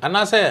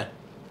ana say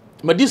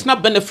medicinal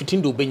benefit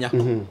in do obenya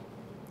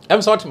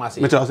em so what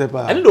say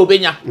and do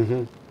obenya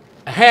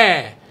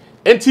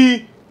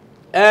enti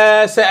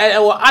say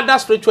other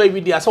spiritual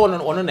evidence so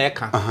ono na e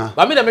kan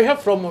but me dem hear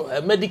from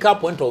a medical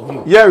point of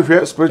view yeah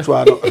we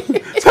spiritual no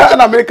say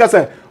na America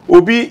say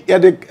obi ya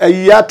de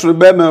ya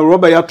trebe me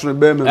roba ya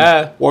trebe me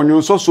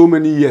onyo so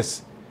many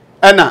years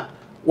ena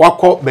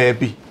wakọ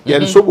baby ya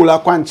Sobolo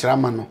akwankyera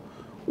ma no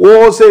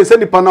o say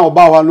nipa na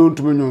oba wa no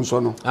ntumi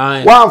nyonso no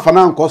wa amfa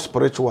na nko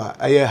spiritual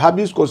aye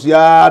hibiscus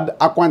ya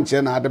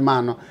akwankyere na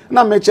adema no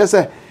na meche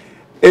say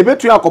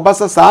ebetu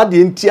akobasa saa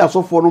de enti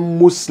asofo no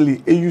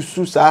mostly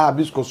eyusu saa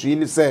hibiscus yi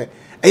ni say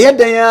eye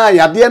den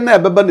ya de na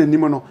ebeba na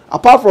nim no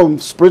apart from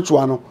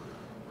spiritual no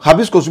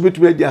hibiscus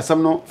betumi di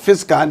asam no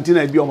physical anti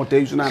na bi omota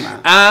yusu na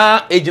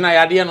na ejina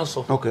yade no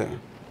so okay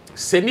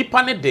se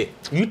nipa ne de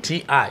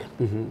UTI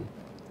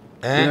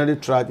urinary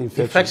tract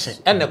infection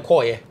ene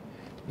koye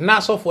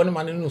na sofo ne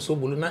mane no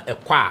Sobolo na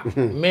ekwa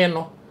me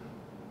no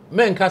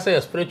me nka say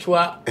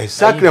spiritual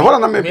exactly hola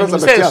na me pesa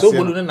be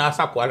Sobolo na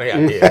asakwara ya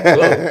de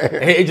so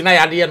ejina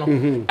yade no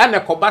ene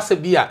kobasa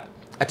bia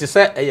ate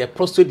say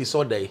prostate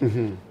disorder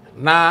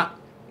na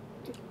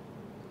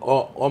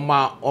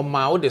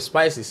oma all the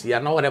spices ya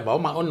na whatever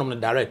oma onom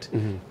direct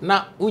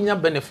na unya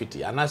benefit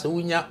ya na say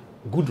unya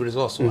good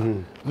results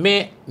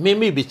me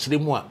be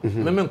chiremu a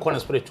me nko na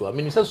spiritual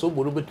me say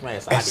Sobolo betuma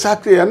ya sa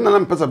exactly na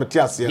pesa be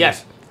tiase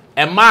yes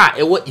ema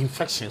ewo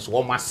infections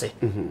wo mase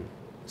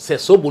se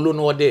Sobolo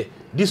no de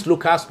this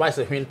local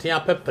spice hwentia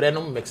pepre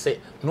no mixe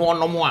no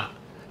onomo a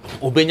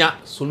obenya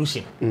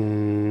solution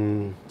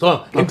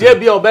so ntia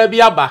bia oba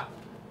bia ba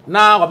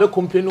na obe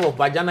complain of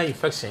vaginal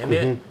infection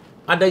and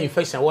other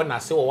infection wo na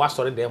se wo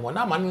wasore dem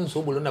na ma no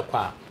Sobolo na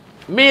kwa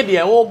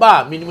media wo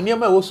ba minimum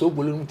ma wo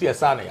Sobolo no tie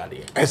sa na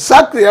yade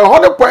exactly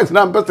 100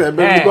 na pesa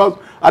be because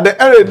at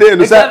the end of the day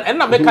no say and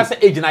na make say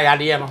age na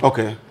yade no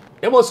okay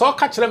e mo so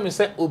ka kire me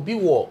say obi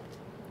wo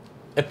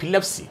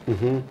epilepsy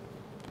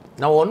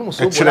na wonu mu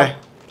Sobolo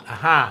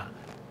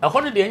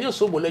ehon de enye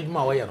Sobolo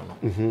adwuma wo ye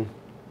no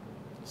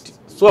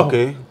so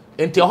okay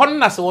enti ehon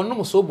na se wonu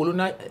mu Sobolo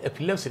na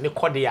epilepsy ne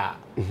kode a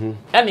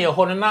ene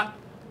ehon na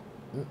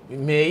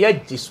me ya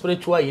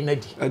spiritual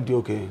inadi adi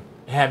okay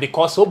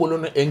because Sobolo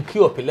no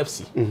encure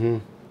epilepsy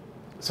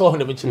so on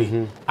the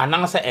chiri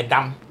anansa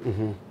edam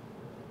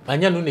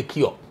anya no ne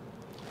cure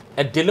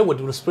a dealing with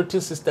the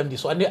respiratory system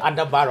this or any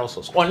other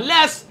viruses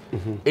unless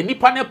any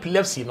pan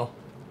epilepsy no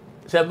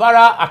se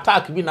viral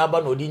attack bi na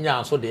ba no di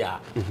nya so de a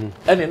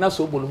ene na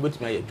Sobolo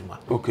betumi ayaduma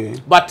okay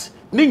but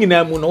ni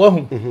nyina mu no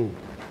wahu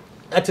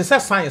it is a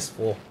science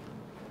for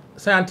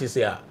scientists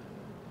here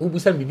who be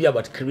say be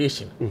about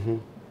creation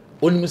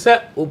onimi say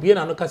obie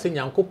na no ka se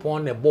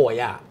Nyankopon na boy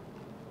a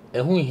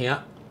ehu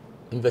hia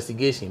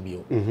investigation bi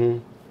o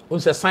on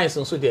say science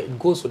so there it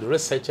goes to the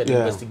research and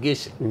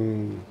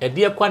investigation e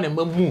de kwa na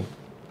mamu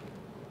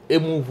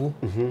emuvu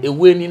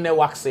ewe ni na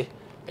waxe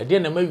e de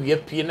na ma wie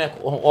pie na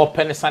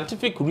open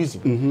scientific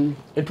reason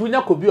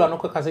etunya ko bi o no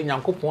ka se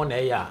Nyankopon na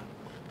ya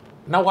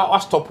na wa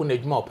stop na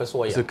adwuma o pese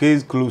o ya it's a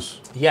case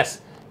close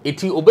yes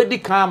eti obedi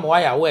kan wa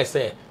ya we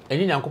say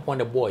enyi Nyankopon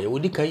the boy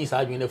odi kan yi sa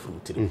adwene na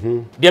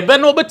frutiri de be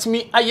no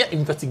obetimi aye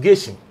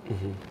investigation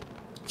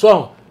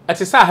so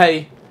Ati sa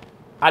hai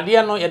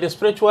ade no ye the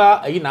spiritual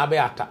ayi na be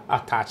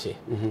attach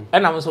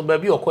and am so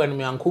baby okọ en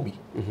me anko bi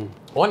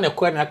on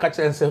ekọ na aka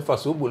kire nse fa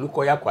so bolu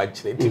ko ya kwa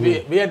kire ti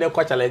be ye de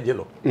kwa challenge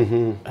lo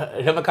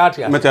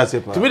remekatia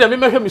ti be de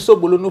me hwe mi so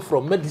bolu no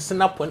from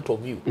medicinal point of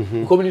view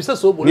because you say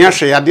so bolu ni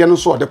ahwe ade no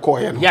so de ko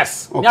ye no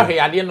yes ni ahwe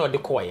ade no de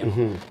ko ye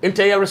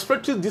into you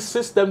restricted this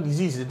system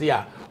disease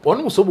there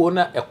on so bolu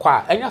na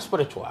ekwa enya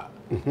spiritual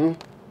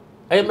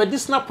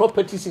medicinal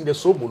properties in the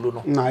sobolo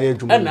no na ya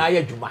juma na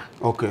ya juma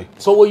okay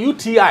so we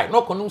UTI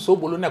no konum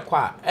sobolo na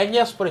kwa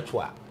enye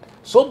spiritual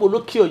sobolo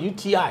cure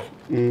UTI a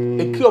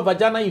cure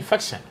vaginal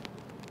infection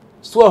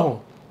so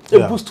ho e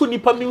boost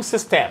nipa immune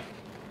system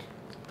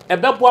e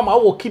bebo ma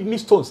wo kidney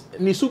stones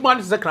ni suman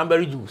is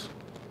cranberry juice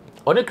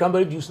oni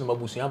cranberry juice no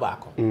mabusuan ba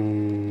ako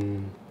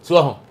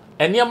so ho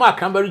enia ma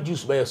cranberry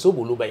juice ba ya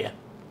sobolo ba ya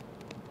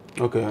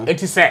okay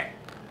it is say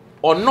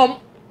onom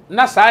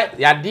na sa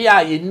yade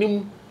a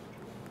yenim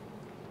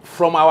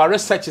from our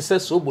research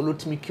says so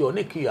bolotimi cure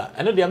ne cure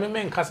and they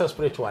me nkasa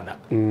spiritual da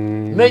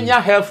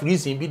menya health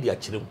reason bi dia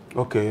kirem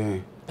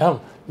okay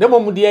ne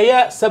mom de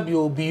ye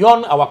sabio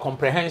beyond our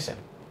comprehension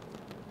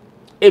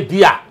e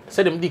bia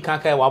say dem di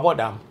kanka wa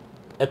bodam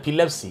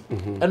epilepsy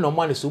and no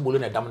man so bolo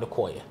na dam ne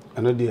koye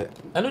and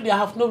they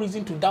have no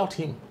reason to doubt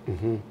him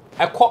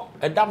I call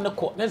a dam ne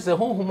ko ne say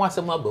honhom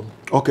asem abam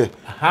okay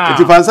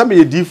it fansa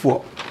me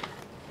difo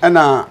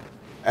na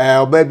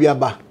oba bia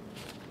ba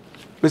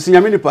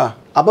besinyame nipa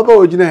ababa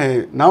ogina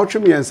he na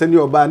otwem yense ne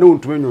oba na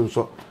ontumi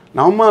nyonso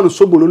na wo ma no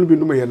sobolo no bi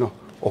no me no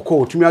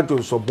okọ otumi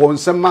adwonso bo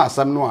nsem ma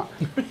asam no a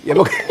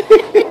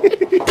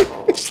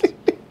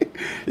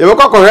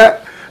yebeko kohe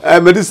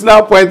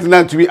medicinal point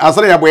na tumi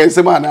asare ya bo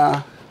yense ma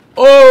na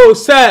oh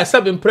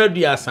sir been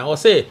producer o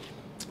say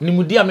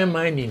nimudia me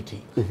man nti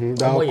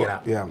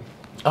yeah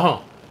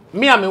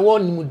me am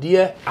one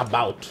nimudia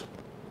about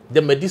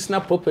the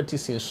medicinal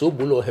properties in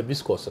sobolo or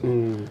hibiscus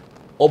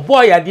o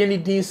boy ade ni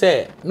din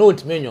say no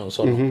ntime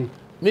nyonso no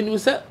me ni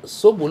say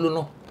sobolo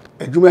no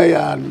adwuma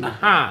ya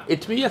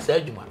etime yes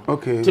adwuma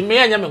okay time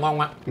ya nyame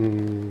nwanwa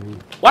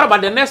what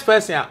about the next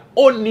person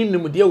onni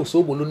nimudia wo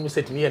sobolo no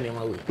say time ya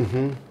nema we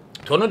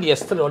to no de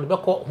still o de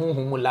beko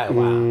honhom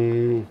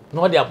live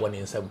no de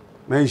abone nsam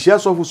man share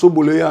so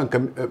sobolo ya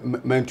nka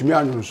mantumi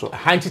anyonso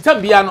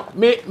hantitam bia no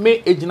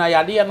me ejina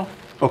yade no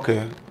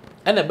okay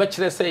ene be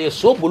kire say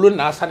sobolo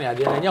na asa na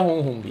yade na nya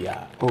honhom bia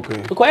okay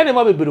because ene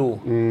ma bebere o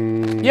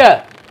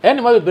yeah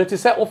ene ma bebere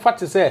say o fat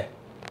say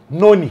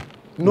noni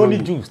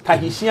juice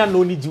tahitian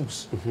noni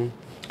juice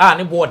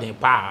ne boarding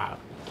pa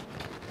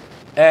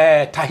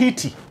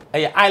Tahiti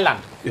island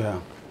yeah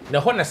the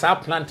honest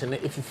plant na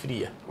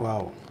efifiri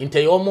wow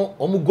inte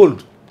omo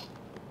gold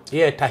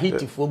yeah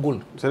Tahiti for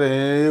gold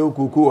say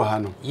okuku ha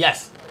no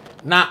yes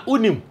na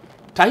unim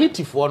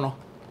Tahiti for no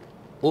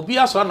obi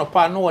aso no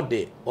pa no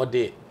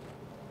ode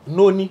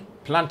noni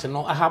plant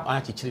no ahab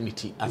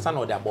achichirimiti asa na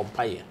ode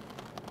abompa ye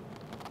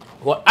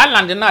go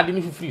island na ade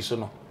no fifiri so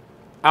no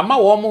ama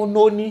wo mo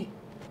noni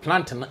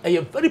plant no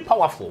very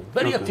powerful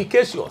very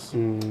efficacious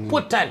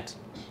potent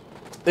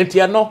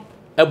entia no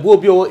ebo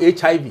obi o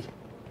HIV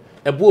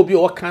ebo obi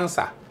o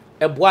cancer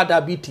ebo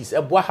diabetes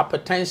ebo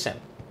hypertension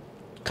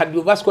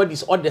cardiovascular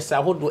disorders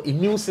ahodo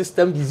immune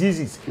system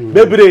diseases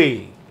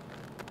bebre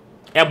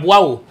ebo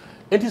awo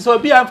enti so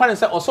obi amfa ne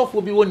se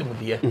osofo bi woni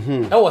mude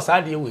e wo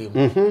sa de we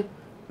mu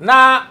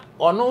na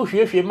ono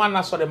hwehwe ma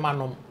na so de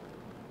manom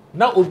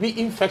na obi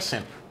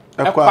infection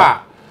ekwa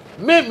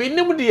me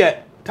nim de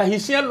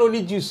tahitian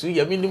noni juice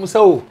ya me nim se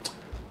o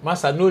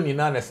masa noni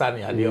na na sa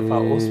ne ade fa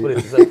o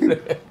spirit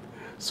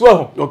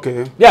so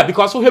okay yeah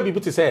because we hear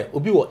people to say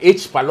obi wo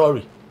H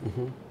pylori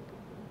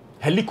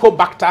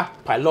Helicobacter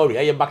pylori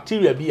a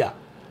bacteria bia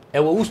e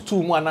wo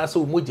stool mu ana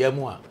so mogya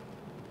mu a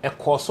e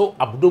cause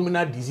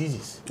abdominal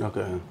diseases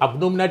okay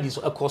abdominal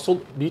disease e cause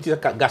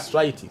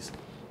gastritis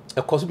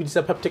e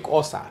cause peptic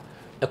ulcer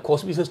e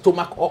cause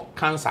stomach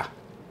cancer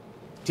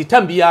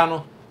titambia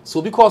no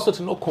so because it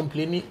no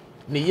complaining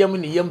ne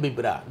yam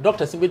bebra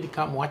doctors be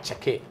dika mo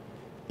check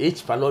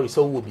H pylori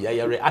so wo bia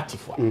ye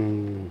reactive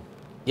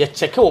ye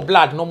check your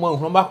blood no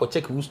more ba ko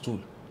check your stool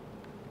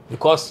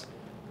because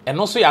and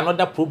also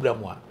another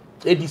problem wa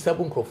e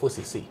disable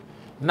microphone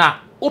na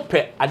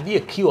ope ade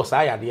cure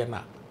sa ya de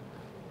na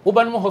wo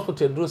ba no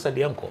hospital dro sa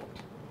de enko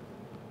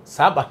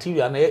sa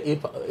bacteria na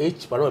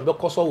H pylori be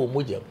koso wo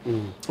mogya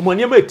mo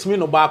nyema etimi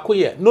no ba ko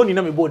ye no ni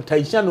na me bo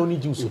ntaisia no ni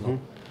juice no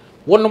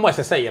wonno mo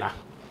esese yira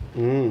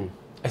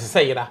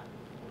esese yira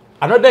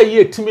another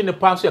year etimi ne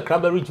pa so ya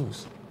cranberry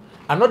juice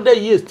another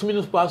year etimi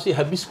ne pa so ya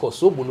hibiscus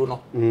so bolo no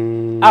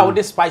all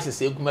the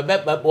spices eguma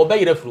be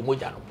yira furu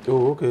mogya no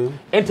oh okay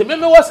enti me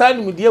wo sa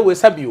ni mudie we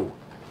sabio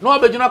no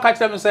obejuna ka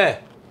kire me say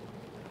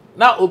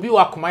na obi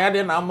wa komaya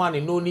de na ama ne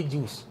no ni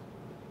juice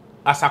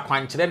asa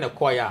kwankire ne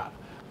koya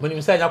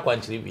manim say nya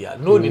kwankire bia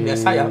no ni ne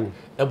saya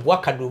eboa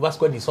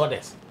cardiovascular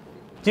disorders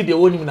ti de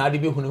woni na ade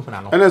be hunu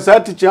na no ene sa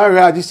ti cha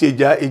hwe ade se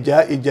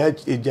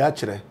eja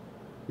kire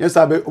yes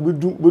abe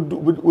obi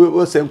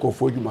wo se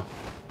nkofo adwuma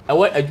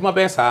ewe adwuma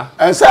be sa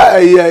esa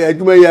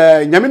adwuma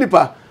ya nyame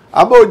nipa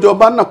aba ojo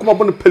ba na koma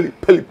bo no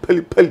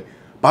peli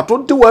but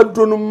what the word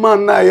no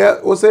man na ye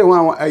o say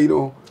one you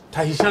know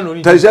tahishan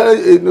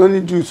no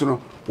need juice no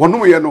wono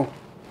mo ye no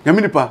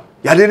nyame nipa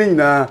yade ni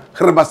nyina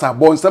herbasa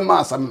bon sama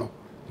asam no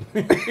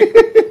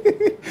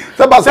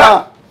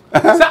sabasa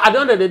say at the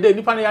end of the day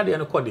nipa na yade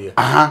no kode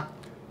aha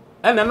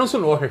and no so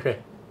no hwehwe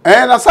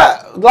na say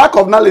lack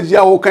of knowledge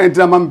ya wo kan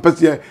tina man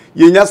pese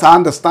ye nya sa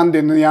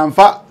understanding ya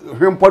mfa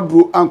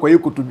hwempodru ankoye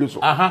kotodwe so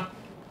aha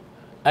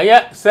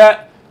aya say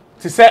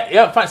ti say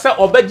say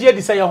obagie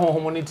di say ye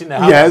honhom ni ti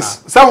na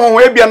yes say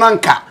honhom e bia na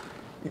nka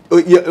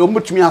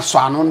omutumi aso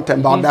ano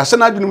ntemba oda se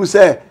na adwunu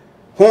say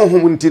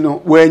honhom nti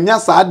no wa nya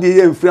sa de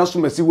ye mfiri aso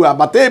masiwu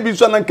abata e bi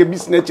so na nka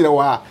business kire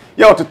wa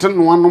ye otete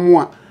no anom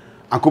a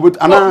akobet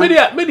ana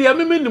media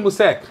me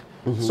say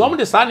some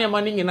the sane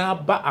money nyina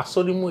ba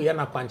asori mu ye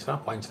na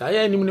kwanchira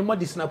ye nim ni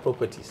medicinal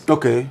properties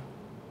okay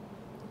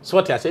so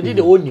what I said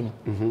the onim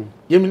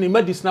ye ni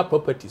medicinal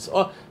properties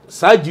or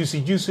sa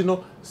juice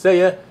no say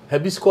ye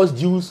hibiscus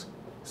juice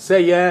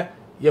say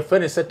ye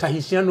friend say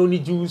Tahitian only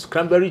juice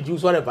cranberry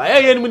juice whatever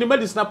ye ni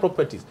medicinal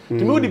properties to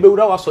me wo di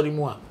bewura wa asori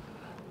mu a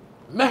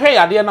me hwe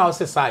yade na o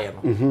se sa ye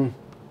no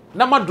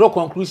na ma draw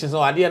conclusions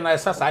o ade na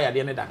sa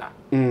yade ne dada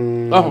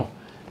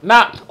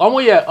na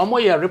omo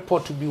ye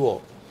report to be wo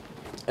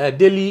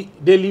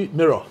Daily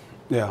Mirror.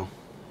 Yeah.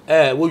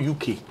 Wo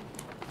UK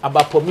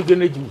about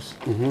pomegranate juice.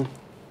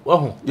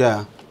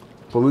 Yeah.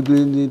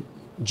 Pomegranate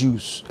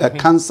juice.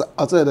 Cancer.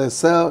 Also the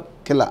cell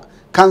killer.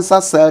 Cancer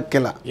cell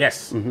killer.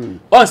 Yes.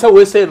 So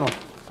we say no.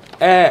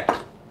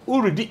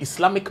 Who read the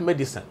Islamic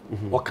medicine?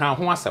 What can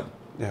ho asem?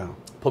 Yeah.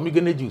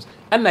 Pomegranate juice.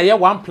 And na ye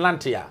one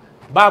plant here.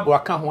 Bible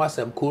kan ho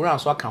asem. Quran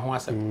so kan ho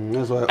asem.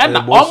 And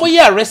omo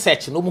ye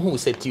research no mo hu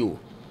set you.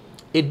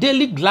 A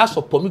daily glass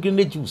of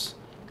pomegranate juice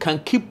can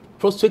keep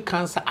prostate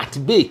cancer at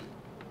bay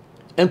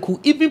and could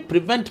even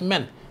prevent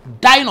men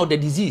dying of the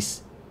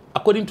disease,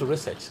 according to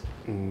research.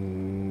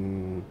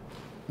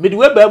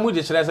 Midway by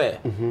Moody say,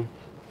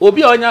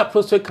 Obi onya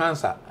prostate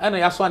cancer, and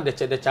I also the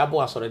chabo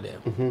asore there.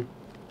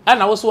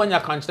 And I also want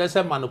your conscious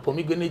man of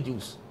pomegranate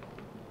juice.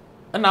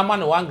 And I'm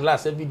on 1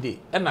 glass every day,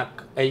 and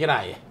a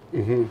year.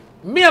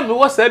 Me and me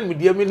was said, me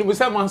dear, me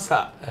say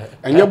mansa.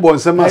 And your boy,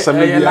 some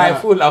life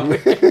full of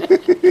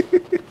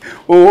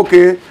oh,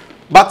 okay.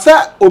 But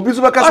sir,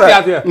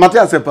 Obisubakasa,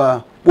 Matthias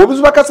Sepa,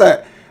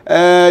 Obisubakasa,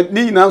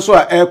 ni nanso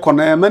a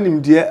ekona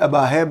manim die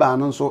aba heba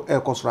no so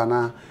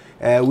ekosrana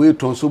we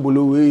ton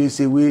Sobolo we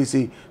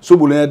say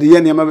Sobolo de ye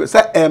ne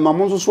say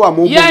mamo so so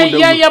amon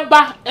yeah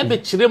ba e be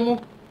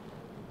kiremu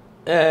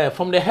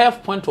from the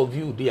health point of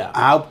view there.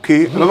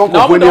 Okay.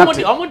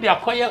 Omo de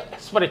akoye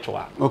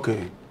spiritual.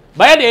 Okay.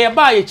 But ye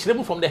ba ye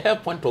kiremu from the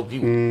health point of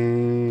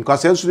view.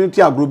 Cause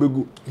sensitivity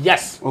agrobegu.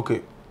 Yes.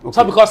 Okay. Okay.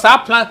 So because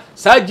our plant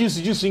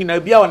juice in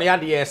Abia on the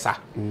yesa.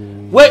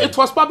 Where it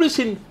was published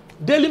in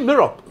Daily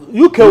Mirror,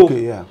 UK.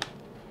 Okay, yeah.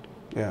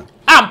 Yeah.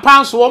 And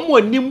pounds one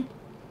more nim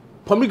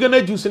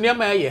pomegranate juice in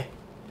your ye.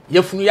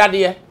 Yefunu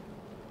yade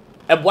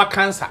ebwa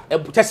cancer.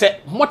 Just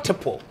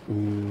multiple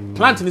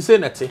plant in the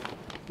same.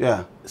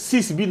 Yeah.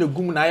 Sis be no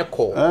gum na ye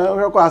call.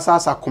 We call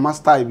asasa koma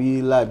style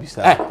be la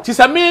bisa.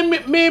 Tisa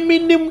me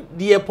nim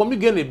the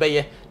pomegranate be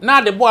ye. Na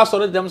the boy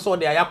so them so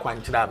they are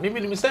kwanchira.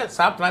 Me say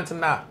sa plant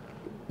na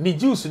the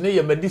juice in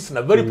your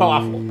medicine very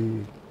powerful.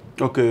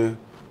 Okay.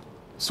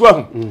 So,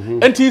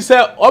 and he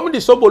said, "Omo the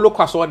Sobolo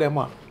kwaso dem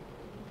a.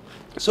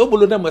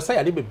 Sobolo dem say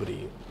ade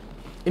bebre.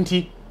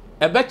 Enti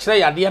e be kire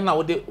yade na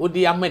wo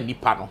de ama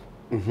nipa no.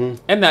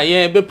 And na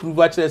ye be prove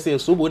kire say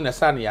Sobolo na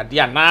sa na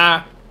yade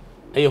na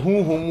e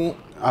hunhum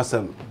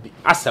asem.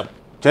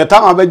 Che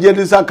tama be je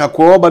disa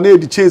kakwo ba na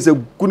edi chase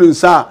gunu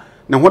nsa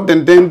ne ho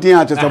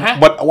denden a chese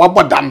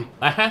wabodam.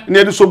 Na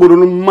edi Sobolo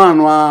no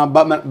man wa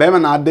be ma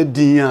na ade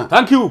din a.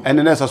 Thank you. And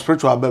there's a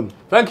spiritual bam.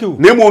 Thank you.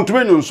 Na mo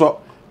ntumi nso.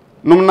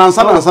 Num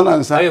nansa.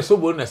 Aye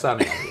Sobolo na sa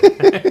na.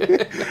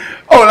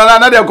 Oh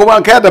na de ko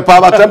ban ka de pa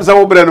ba tem se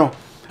wo bre no.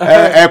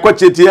 Ko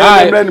cheti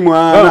e bre ni mu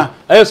ana.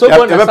 Aye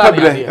Sobolo na sa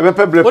na. E be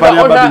pebre pa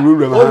ya ba de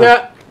ruru ma.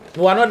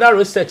 Oh another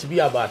research be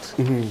about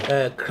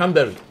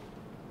cranberry.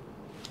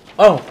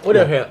 Oh, what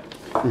the hell?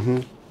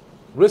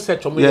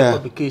 Research on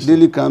publication.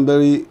 Daily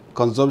cranberry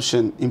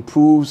consumption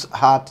improves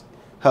heart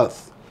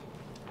health.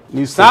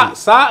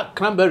 Sa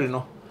cranberry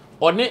no.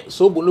 One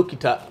Sobolo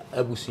kita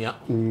abusia.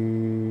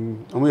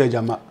 Omo ya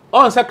jama.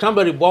 On sa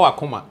cranberry bo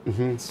akoma.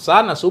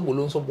 Sa na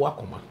Sobolo nso bo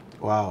akoma.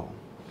 Wow.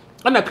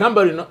 And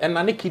cranberry no and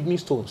na kidney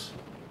stones.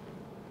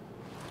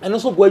 And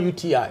also bo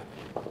UTI.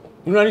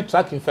 Urinary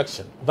tract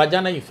infection,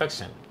 vaginal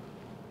infection.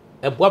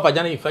 Bo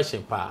vaginal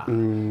infection pa.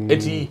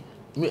 Eti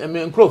me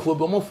nkrofo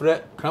be mo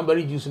frɛ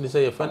cranberry juice ni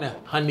say ye fa na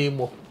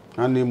hanemo.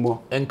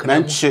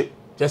 Menche.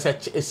 Just a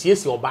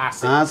siesi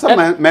obase. Ah,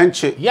 some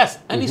menche. Yes,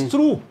 and it's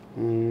true.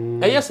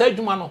 Yes,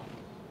 adwuma no.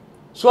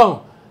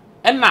 So,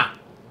 and na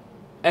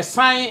a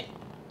sign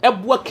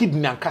ebwa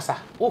kidney ankasa.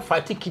 O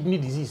fight kidney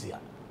disease ya.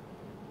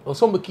 O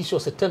so make sure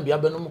September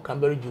abenom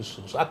cranberry juice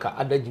so aka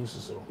other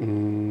juices so.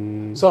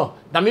 So,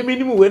 na me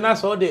minimum we na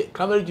so the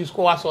cranberry juice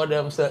ko so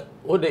dem say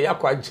o de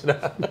yakwa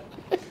ngira.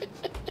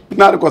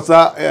 Na ko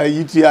sa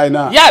UTI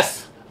na.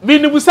 Yes.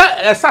 Minimum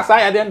sa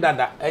ya den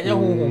dada enye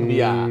honhom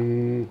bia.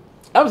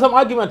 am some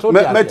argument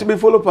met me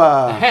follow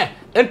pa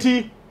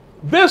enti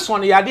based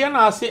on yade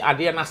na ase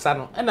ade na sa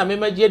no na me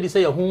magye di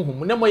say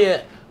honhum ne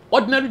moye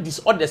ordinary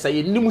disorders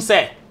say nim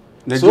say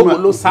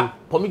Sobolo sa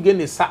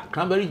pomegranate sa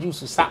cranberry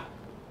juice sa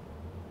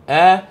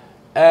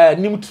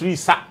nim tree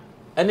sa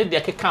ene de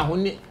keka ho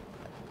ni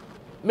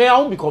me I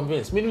won't be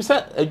convinced me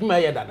say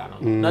adwuma ye dada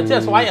no na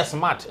tell so why you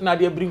smart na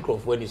dey bring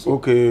crop for any so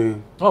okay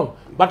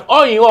but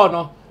all in all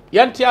no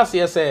yanti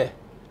ase say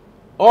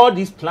all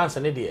these plants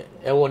and there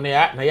e wo na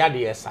ya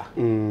de esa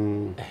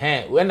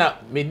when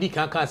me di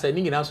kan say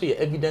ni nyina so ye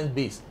evidence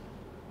based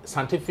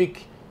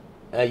scientific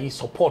you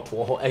support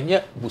wo ho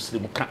enye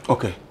muslim kan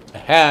okay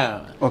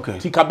okay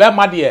tika be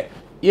ma de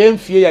ye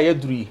mfie ya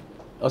yeduri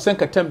o sen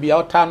katam bia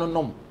o ta no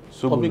nom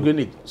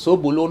pomegranate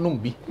Sobolo nom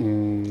bi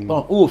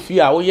o fie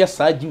a wo ye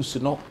sa juice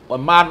no o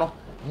ma no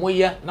mo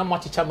ye na mo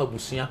chicha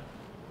mabusua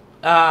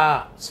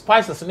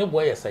spices ne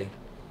boy ye say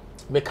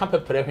me kan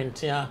pepere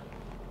hwentia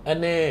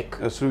ene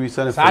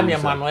sa ne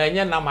ma no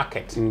enye na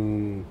market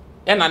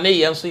ena ne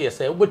ye nso ye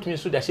say obetumi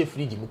so da she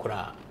fridge mu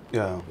kura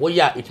wo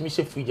ya etumi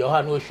she fridge o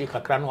ha no hwe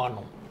kakra no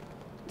ano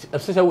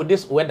especially with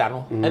this weather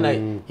no ena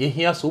ye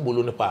hia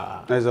Sobolo no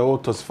pa as a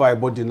tosify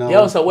body now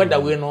there was a weather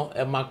we no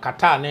e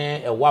makata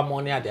ne e wa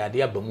mo ne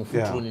ade abamu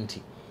futuro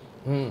nti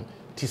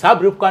ti sa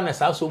bre kwa na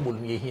sa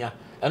Sobolo ye hia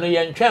eno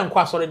ye ntwen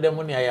kwa sori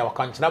dem ne ya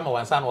wakankyira ma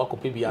wansa na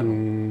wakope bia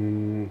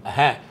no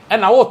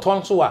ena wo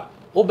ton so a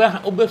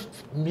obe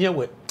mie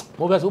we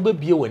obe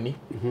bie wani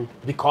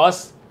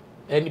because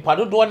nipa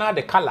dodo na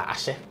the color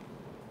ahye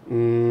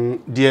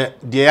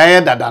de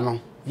aye dada no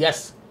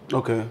yes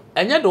okay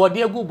enye do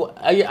de agu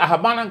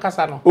ahabana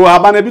nkasa no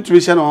ahabana bi tuwe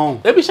hye no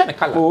ebi hye ne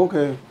color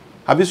okay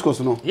hibiscus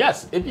no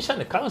yes ebi hye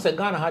ne color say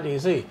Ghana ha dey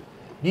say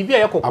bibia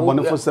ye kokko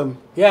abonefosem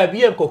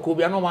bia kokko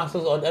bia no ma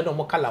so e do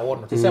mo color wo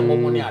no te say mo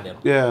mo ne ade no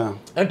yeah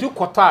enti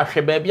kwota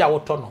ahwe ba bia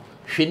woto no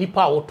hwe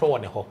nipa woto wo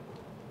ne ho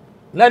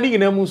na ni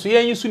gina mu so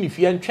yen su ni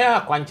fie ntwa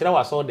akwankyera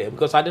wa so there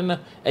because I didn't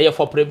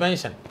for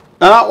prevention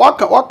na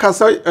waka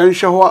say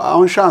enhwe ho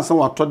onhwe ansan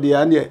wato de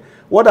ya ne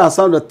what are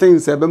some of the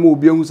things e be ma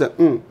obi ehu say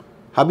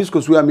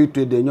hibiscus we am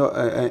to de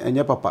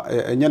enye papa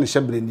enye ne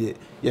shebre nie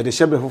ye de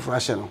shebre foforo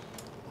ahye no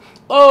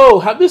oh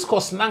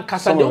hibiscus nan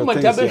kasa de o ma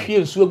ta be hwie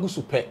nsu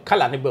agusu pe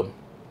kala ne bam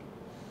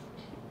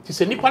ti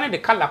se nipa ne de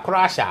kala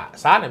kora ahya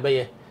sa na be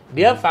ye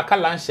de fa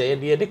kala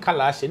nhye de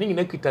kala ahye ni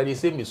nyina kitare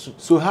se mesu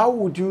so how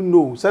would you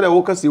know say that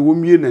worker say wo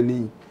mie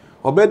nani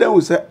obeda wo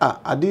say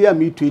ade ya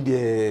me to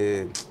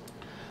de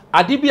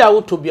ade bia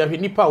wo to bia hwe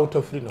nipa wo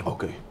to free no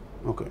okay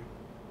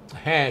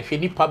hwe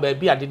nipa ba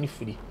bia ade ni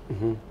free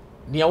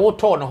nia wo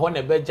to no ho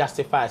na be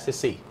justify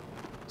say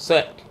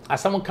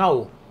asam kan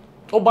o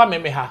oba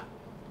meme ha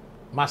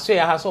maso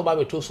ya ha so oba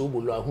be to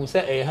Sobolo hu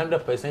say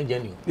 100%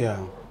 genuine yeah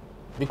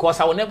because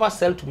I will never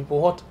sell to people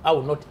what I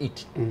will not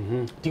eat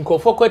tinko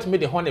focus me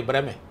the honey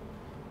breme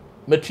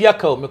metua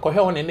ka me ko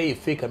hwe ho na e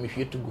fake me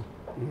hwe to go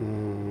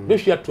be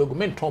hwe to go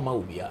me nton ma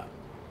obia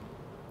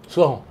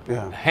so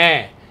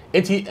yeah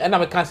enti na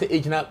me kan say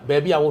ejina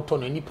baby a wo to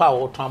no nipa a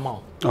wo to ama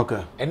okay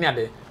eni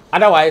ade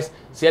otherwise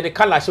say the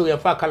color show you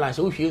fa color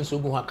show hwe nso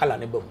gu ha color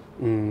ne bam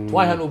to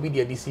ha na obi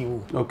de disi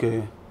wu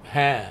okay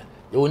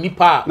yo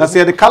nipa na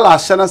say the color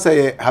ahye na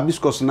say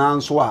hibiscus na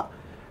nso a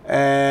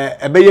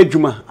ebe ye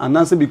dwuma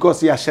ananse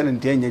because ya ahye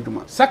ntia nya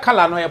dwuma sa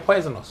color no ye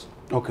poisonous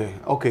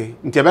okay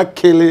nti ebe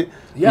kill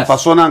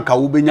mfaso na nka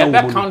wo benya wo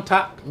ebe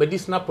counter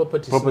medicinal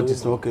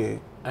properties okay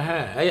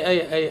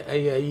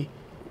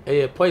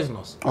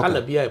poisonous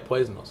color be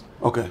poisonous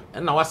okay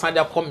and now wasan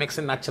dia come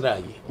mixing natural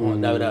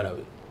yi that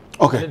way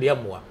okay dey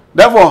moa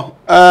therefore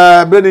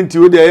branding ti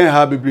we dey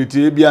ha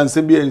biblity bia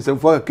nsem bia nsem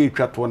fo ka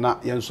twato na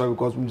ye nso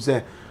because we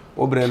say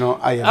obre no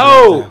aye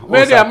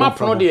me dey map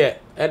no dey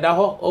e da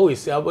ho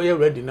always aboye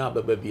ready na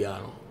baba bia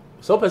no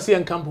so person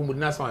yan camp mu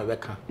na sama be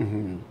ka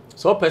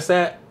so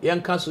person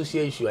yan kan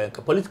social issue yan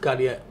political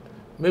dey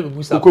maybe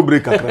busa ko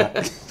break akra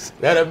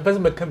there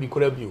person be kan bi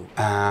kora bi o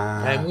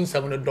I mean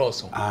some no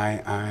doors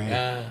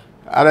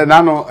are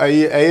na no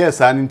aye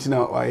sa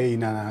ntina aye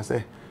na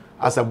say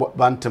as a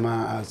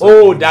bantama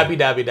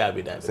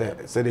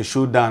dabi say the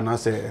showdown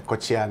as a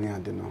kochia ni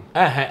ade no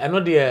eno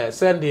de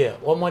send there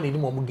one money ni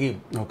mo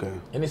game okay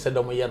any said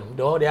do mo ye no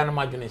de all the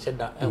animal dwene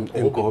sheda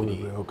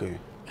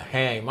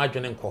okay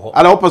imagine nko ho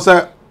ala opo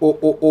say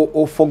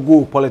o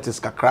forgo politics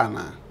kakra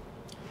na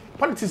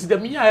politics de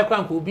minya ya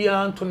kwan ko obi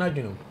anto na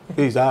dwene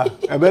eza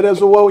ebede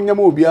so wa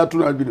onyama obi ato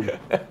na dwene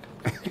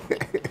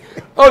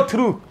oh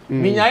true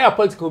minya ya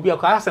politics obi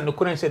akwa asa no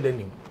kuran sheda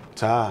nim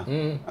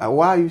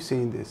why are you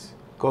saying this?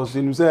 Because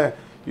you say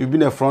you've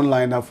been a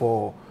frontliner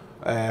for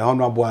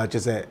Honorable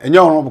say and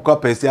your honorable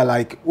corpus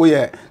like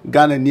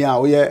Ghana near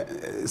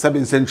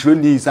 7th century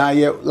needs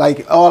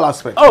like all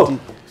aspects. Oh,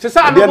 so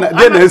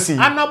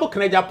I'm not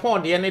booking a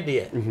Japan the end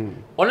there.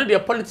 Only their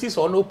politics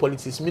or no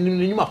politics,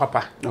 minimum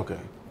papa. Okay.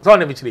 So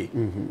never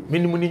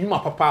minimum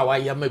papa why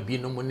you may be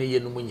no money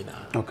no money.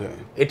 Okay.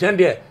 It end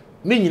there,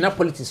 meaning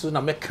politics so na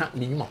make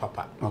minimum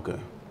papa. Okay.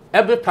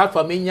 Every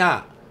platform in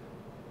ya.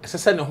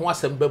 Sese ne ho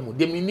asem ba mu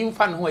de minim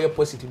fa ne ho ye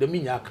positive de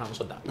minya kan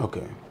so da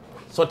okay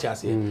so te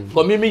ase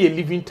for me a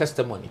living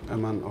testimony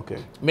amen okay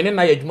me ne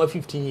na ya adwuma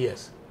 15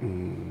 years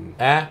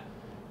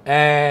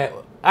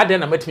ade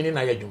na matimi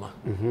na ya adwuma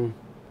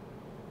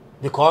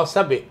because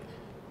sabe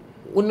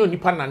wonu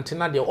nipa nante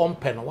na de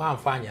ompe no wa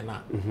amfa anya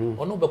na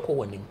ono beko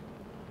wanim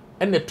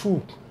ene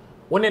tu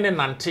wone ne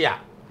nante a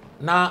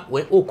na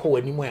we okọ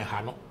wanim e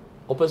ha no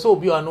opeso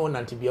obi a no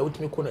nante bia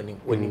wutimi ko nanim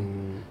wanim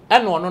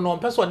ene ono no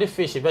opeso de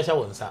fish be sha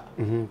wonsa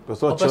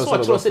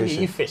opeso se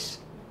de fish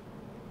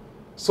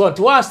so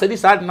to one study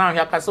sad now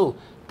ya kaso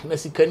na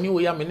sikani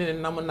wo ya menene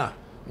nam na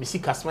mi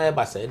sikasma ya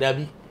basa da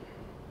bi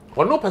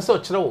ono opeso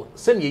kire wo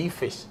se ne yi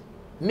fish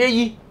na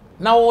yi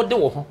na wo de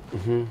wo ho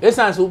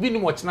essence obi ni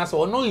mo kina se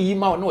ono yi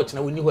ma ono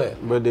kina woni ho e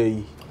bada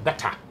yi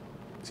better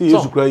see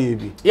Yesu kra yi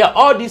bi yeah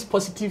all this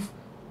positive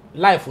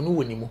life no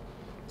woni mu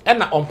e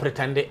na on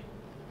pretend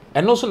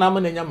eno so na ma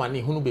na nya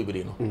mane hunu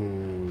bebre no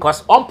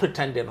because on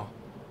pretend no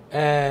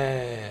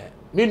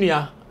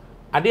menua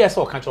ade ya se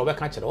o ka kire o be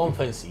ka kire on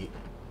fancy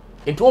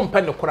into on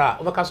pen no kra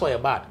o be ka so ye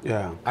bad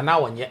ana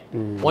wonye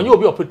wonye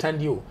obi o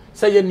pretend you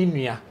say ye ni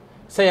nua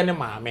say ye ne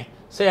maame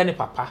say ye ne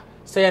papa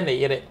say ye ne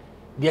yere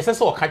de se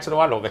o ka kire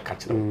wa lo be ka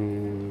kire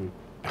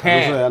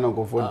so ya na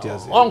ko fonti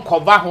ase on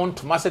cover ho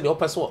ntoma se de o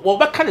person wo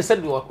be ka ne se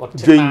de o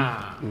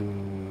tena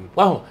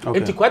wa ho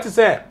enti kwati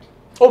se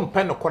on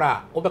pen no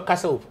kra o be ka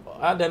se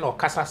ade na o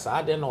kasa sa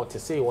ade na o te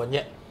se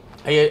wonye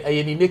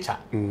aye ni nature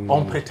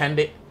on pretend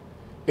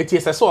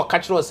eti se o ka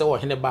kire o se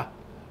Oheneba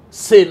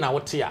say na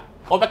wote a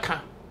o be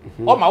ka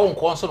o ma wo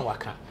nko so no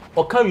waka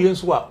o ka wie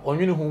nso a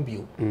onwene ho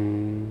bio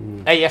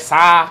eye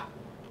saa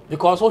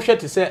because o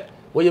hwete se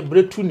wo ye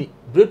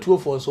bretu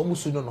for so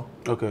musu no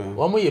okay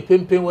wo mo ye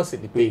pempen wo se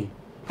de pe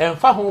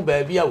emfa ho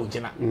ba bia wo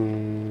gina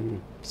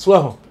so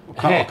ho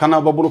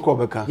kana baburu ko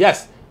beka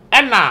yes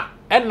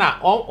ena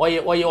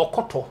oye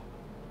okoto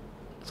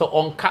so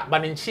onka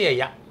baninche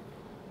ya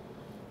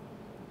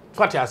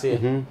fati ase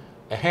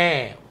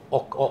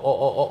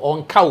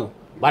onka o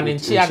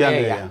baninche ya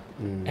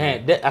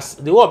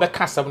the wo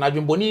beka sam na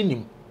dwumboni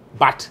nim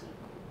but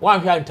one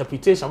here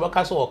interpretation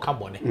beka so o ka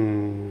bone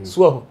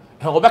so ho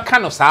o beka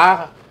no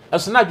saa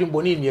eso na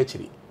dwumboni ni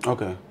akiri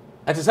okay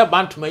ati se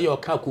bantuma ye o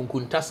ka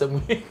kunkunta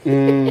sam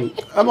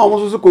ama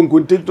mo so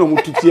kunkunta to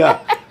mututi a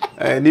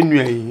ni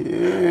nua yi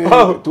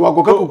to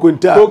akoka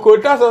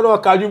kunkunta so no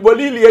ka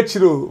dwumboni li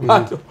akiro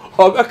but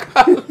o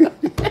beka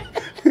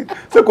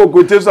se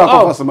kunkunta so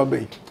akofa sama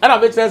bai ana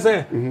be tire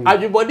se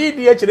adwumboni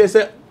di akire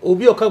se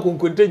obi o ka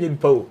kunkunta nyi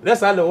pa o na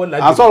sa na won na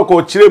aso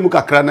ko kire mu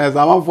kakra na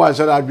za manfo a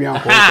shara adwan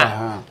ko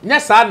ha nya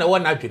sa na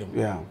won na adwene mu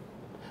yeah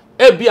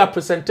e be a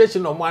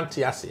presentation of one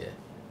tia se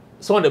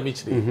so na be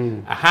kire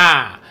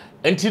aha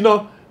enti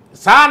no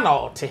sa na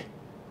ote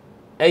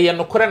ye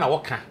no kore na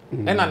woka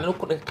e na no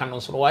kore ka no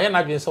so wa ye na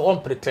adwen se on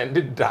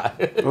pretended da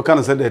o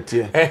kana say that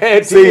here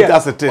say it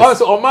as it is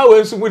also o ma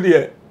we nsumu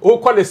de o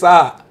kole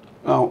sa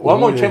wo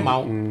mo twe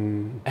ma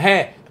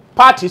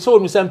party so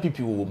onu sam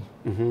pipi wo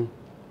mu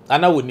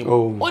ana woni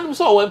onu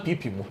so o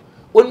pipi mu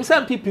onu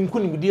sam pipi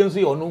nkunim de nso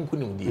ye ono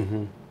nkunim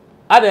de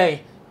adan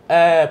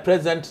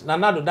president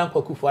Nanado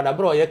Dankwakufu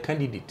adabro o ye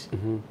candidate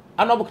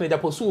ana obukene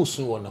japo so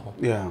osun wo ne ho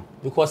yeah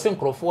because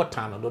nkrofo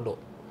tan dodo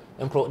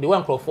the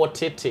one nkrofo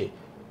tete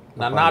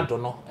Nanado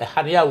no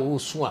hade ya wo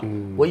osun a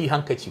wo yi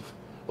handkerchief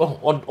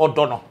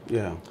odo no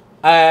yeah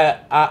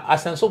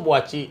asenso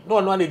boachi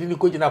no na di ni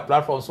ko gina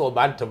platform so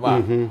ba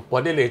ntama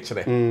wo de le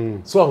kire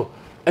so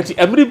ati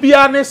emri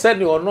bia ne se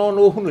ne ono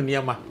no hunu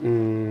niema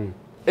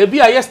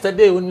ebia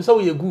yesterday when we say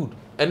we good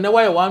and now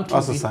why you want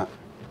to be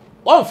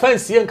on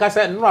fancy en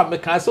kasa no am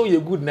ka say we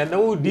good na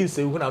wo di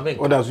se hunu am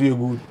what does you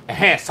good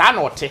sa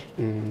na ote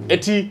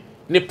eti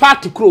ne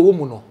party kro wo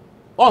mu no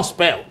on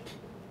spell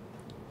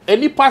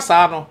any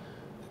pasa no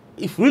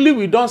if really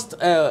we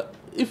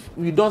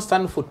don't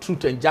stand for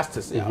truth and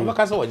justice yeah we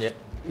kasa wonye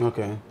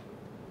okay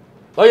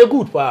oh you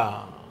good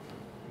pa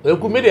we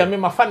good media me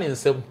ma fa ne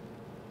nsem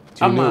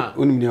ama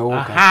onim ya wo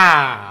ka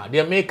aha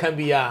de me kan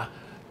bia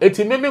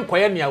eti me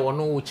nkoye ne awo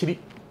no wo kiri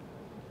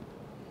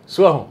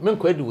so ho me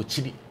nkoye de wo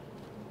kiri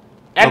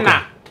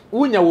ena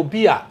wunya wo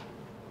bia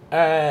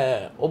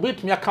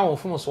obetumi aka won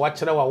fom so wa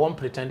kire wa won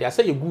pretend I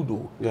say you good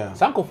o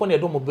sankofo na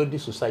do mobility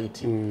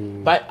society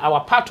by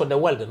our part of the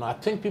world no I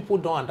think people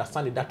don't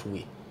understand it that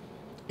way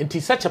it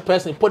is such a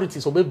person in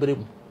politics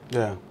obebrem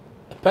yeah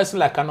a person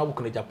like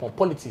Anobu in Japan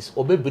politics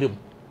obebrem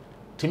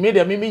to me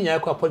there me nya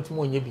kwa politics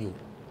mo nya bi o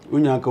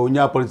unya ka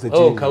unya politics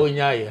oh ka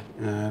unya ye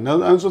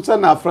na anso se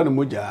na afra ne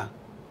Mogya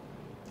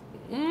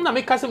na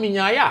me kase me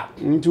nya ya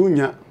nti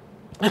unya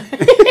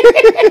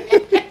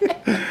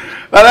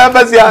Ala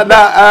basia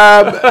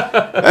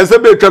na ese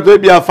be twato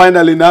bia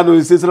finally na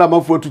no sisela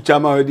mafo tu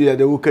chama we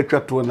dey wo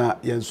katwato na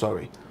yen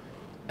sorry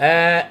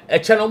e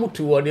channel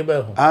mutu wo de be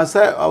ho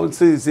I would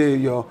say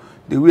your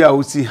the way I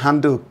would see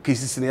handle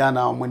cases in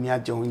na money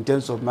ajo in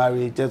terms of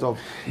marriage, in terms of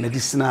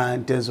medicinal,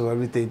 in terms of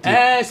everything.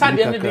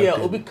 Sunday any day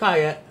obi kan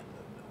ye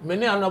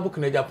many Anobu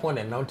in Japan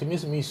and now to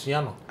miss me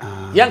sua no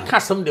yan ka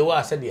some the way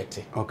I said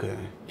yet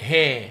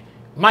okay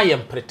my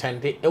am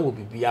pretend e will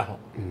be bia ho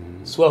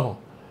so ho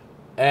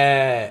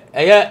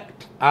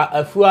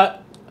afua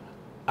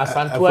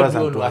asantua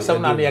duo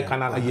asem na na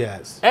kanana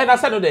yes na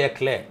say no dey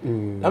clear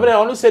na be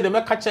onu say dey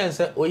make catch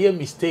say oye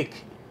mistake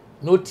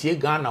no tie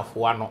Ghana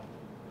fo ano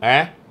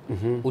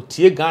o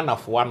tie Ghana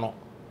fo ano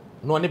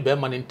no ne be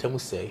ma ne ntam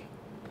sei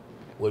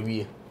wa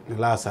wie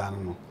last ano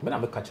no be na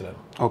me catch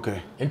no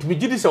okay enti bi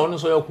gidi say onu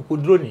so ya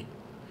kokodro ni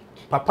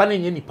papa ne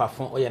nye nipa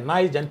fon oye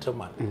nice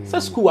gentleman say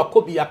school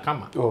akobi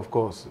akama of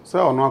course say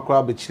onu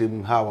akra be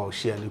chirem ha wa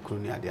share ne kru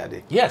ni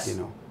ade yes you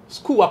know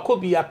school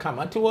akobi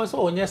akama nti wo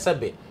so onye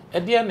sebe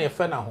ede na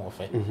efe na ho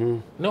ofe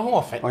ne ho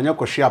ofe onye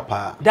kohwe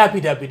apa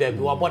dabi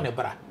wa bo ne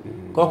bra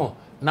ko ho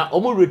na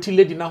omo reti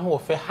lady na ho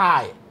ofe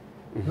high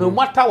no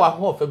matter wa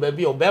ho ofe ba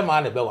bi o be ma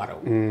na be ware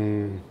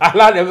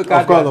ala de be ka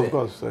of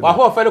course wa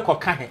ho ofe ko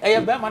ka he e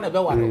be ma na be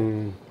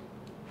ware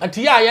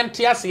anti ya ye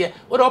ntia se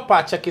wo do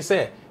pa check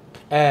say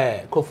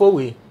kofo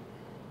we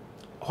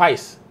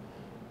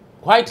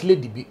white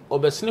lady bi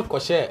obesini ko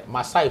she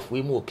Masai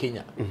we mu o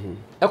Kenya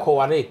e ko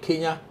ware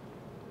Kenya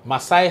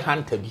Masai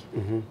hunter bi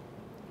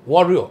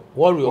warrior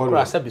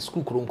kura sabi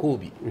school kronko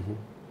bi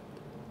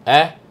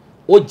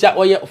oja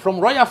oye from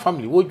royal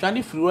family wo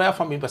dwane free royal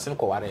family person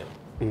ko ware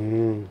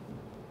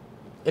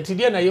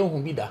etidie na ye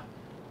hu bi da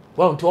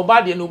wa nti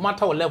oba de no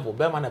matter what level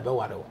be ma na be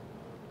ware wo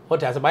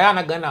what as ba ya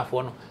na Ghana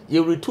afo no ye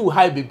re too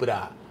high bi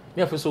bra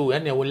ne afiso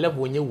ene wo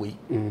level onye we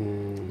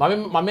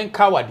mame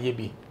nka wade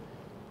bi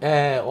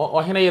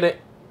ohene yere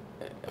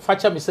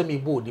facha mi se mi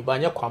bo di ba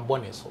nye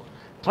kwambone so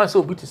try say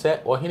obi ti say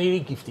ohene yere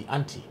gifty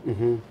auntie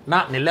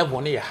na ne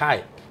level ne ye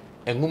high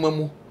enguma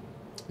mu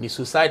ni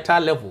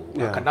societal level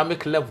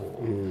academic level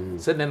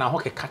say na ho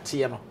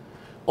kekate no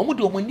omo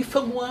de omo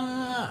nifa mu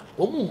a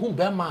omo hu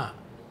be ma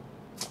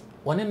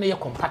woni ne ye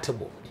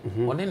compatible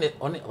woni ne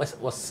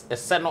was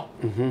ese no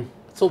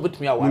so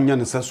bitumi awa nya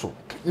ne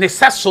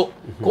seso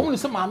ko mu ni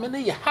se maame ne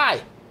ye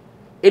high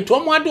eto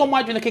omo ade omo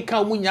adwene keka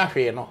omo nya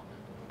hwe no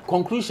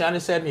conclusion ne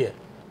say ne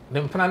the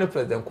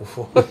president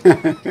Kufo.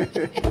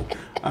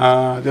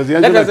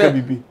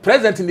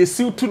 President in the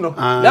suit to no.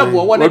 That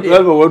was one of the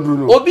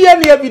Obi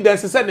any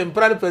evidence said the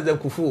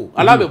president Kufo.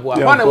 Alabebo,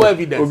 one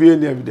evidence. Obi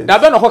any evidence.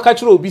 That no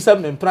catch Obi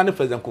some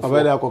president Kufo.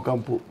 Abeda ko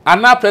campo.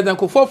 And now president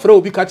Kufo for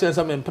Obi catch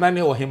some plan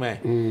or him.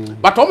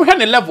 But omo hwe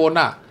ne level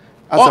na.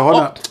 As a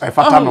honor, I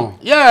fata no.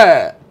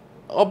 Yeah.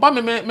 Oba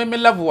me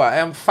level a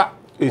emfa.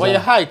 Oye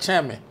high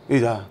chairman.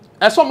 Yeah.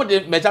 And some of the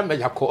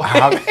meja ko.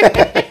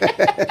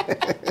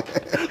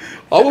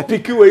 Owo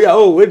piki we ya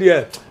we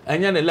there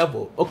anya ne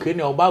level okay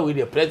ne oba we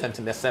the president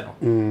in the senate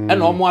and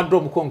omo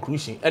adom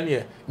conclusion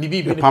ene ni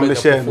bi ni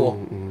president for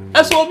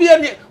so obi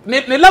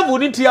ne level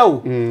ni tia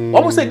o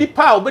omo say di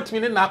pa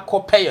obetimi ne na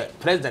akopay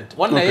president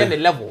one na ye ne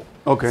level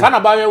sana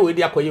ba we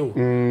di akoye o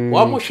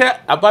omo hwe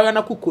abawe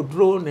na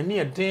kokodro ne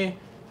ne den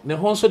ne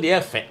ho so de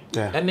efe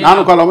na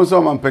no kwala omo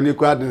so man pani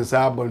ko adin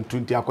sa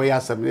bontunti akoye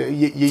asem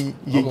ye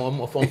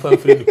omo fon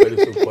free ni pele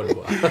so ko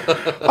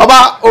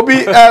Oba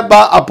obi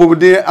ba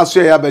apomde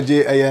aso ya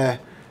beje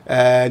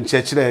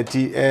nchechire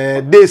ti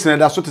days na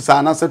da so te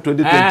sa na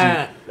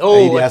 2020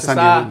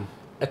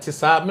 it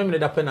is me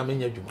da pe na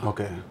menya djuma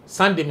okay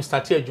Sunday me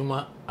start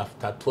djuma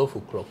after 12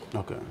 o'clock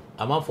okay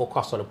am for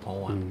kwa sole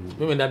pon one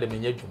me da de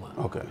menya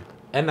djuma okay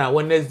and na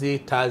Wednesday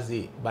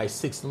Thursday by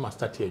 6 no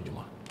start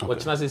djuma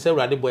what na say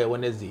Rade boy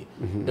Wednesday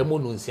dem no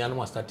nsia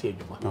no start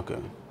djuma okay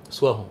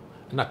so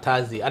na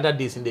Thursday other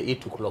days in the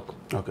 8 o'clock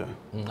okay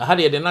I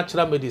had the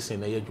natural medicine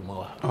na djuma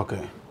wa okay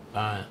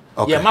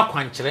okay yeah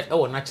makwanchere e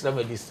wo natural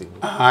medicine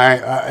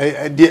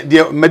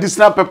the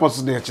medicinal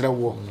purpose dey kire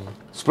wo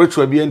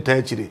spiritual be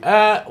enta kire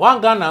one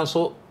Ghana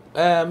so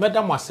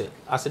madam ase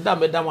da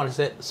madam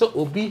ase so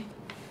obi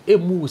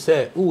emu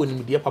say wo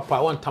nim de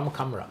papa won tam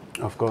camera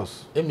of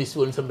course emisi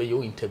won say be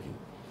your interview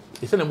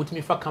e say na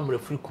mutumi fa camera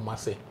free kuma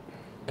say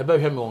e be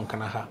hwe me won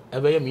kana ha e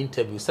be me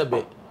interview say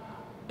be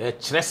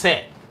kire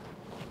say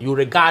you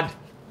regard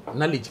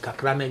knowledge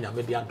kakra na nya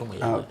me de adom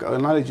ya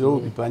knowledge o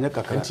bi pa nya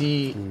kakra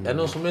nti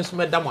eno so me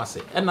madam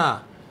ase e na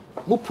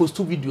mo post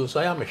video so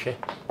aya me hwe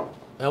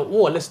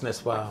wo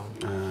listeners pa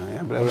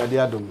ya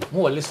brother adom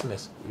mo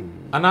listeners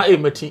ana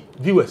meti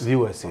viewers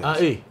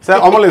say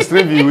omo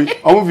listening view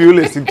omo view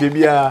listen te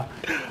bia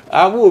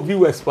wo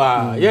viewers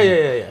pa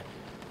yeah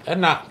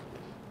na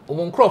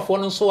omo nkrofo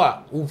no so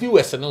a wo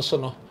viewers no so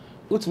no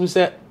utumi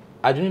say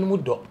adwene no mu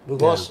do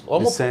because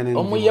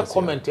omo ye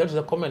comment ya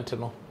to comment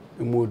no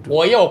modu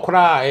wo ye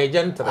okra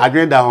gentle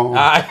adwene da ho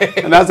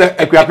na say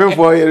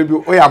akuapemfo ye bi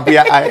o ya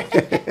boya ai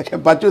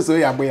pacho so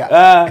ya boya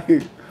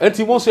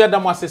enti mo so ya da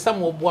mo asesa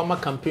mo bo ama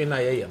campaign na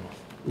ye no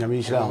nyame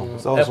nhira ho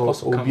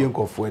so obi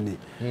enkofo ani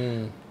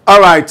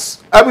all right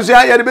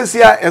abusia ye de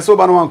besia eso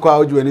ba no wanko a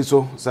ojuani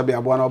so sabe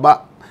abo na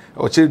oba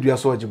o chiredua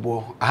so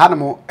ojibo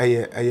ahanamo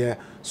eye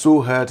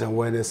so health and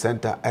wellness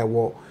center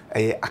ewo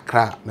eye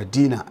Accra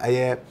Medina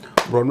eye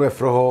brono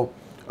efro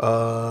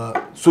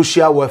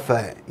social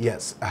welfare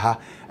yes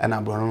and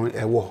abrono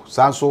ewo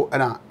sanso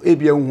na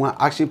ebia hu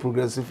Action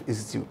Progressive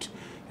Institute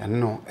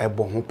no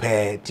ebo ho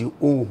pe ti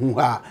ohu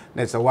ha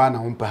na se wa na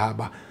ho pe ha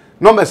ba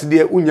no mes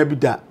de unya bi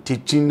da ti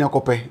chin na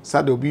kope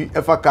sade obi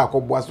efa ka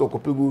akoboa so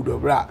kope good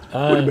obra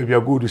woni babia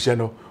good hye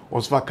no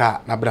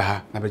Osfaka na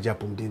braha na beja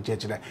pumdin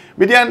chechire.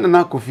 Media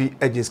na kofi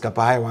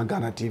ejiskapa hai wan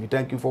Ghana TV.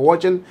 Thank you for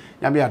watching.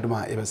 Nyame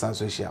aduma ebe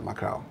sanso share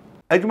makrao.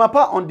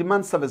 Adwumapa on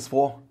demand service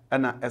for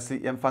na ese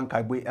yemfa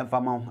nkaibwe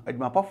emfa ma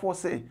adwumapa for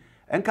say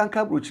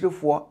enkanka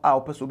brochirefo a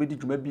opeso obedi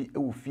dwuma bi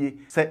ewo fie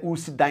se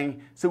usi dan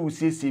se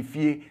usiesie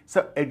fie se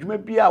adwuma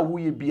bi a wo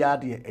ye bia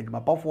de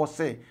adwumapa for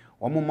say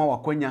omoma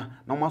wakwanya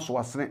na omaso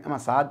wasene ema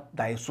saa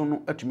dai so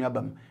no atumi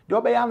abam de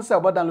obeya no se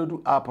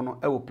obodownload app no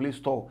ewo Play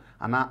Store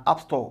ana App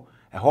Store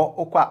eho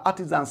okwa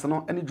artisans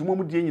no ene dwuma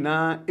mu die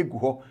nyina egu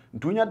ho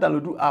ntunya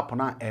download app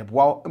na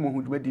eboa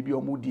emohu dwuma di bi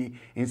omudie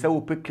inse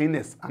wo pe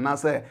cleaners ana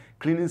se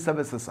cleaning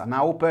services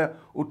ana wo pe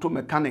auto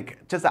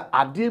mechanic chesa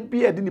ade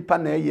bi edi nipa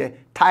na eye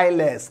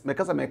tilers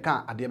mekasa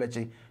meka ade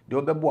beche de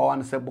obeboa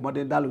wan se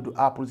bomode download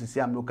app no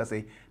sisi am no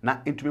kase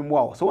na entumi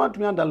moa so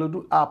wantumi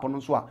download app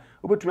no so a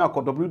obetumi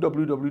akọ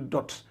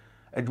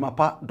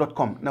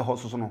www.adwumapa.com na ho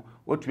so no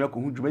wotumi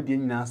akọ dwumadi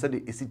nyina se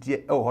de esitie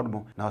e wo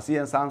hodmo na ose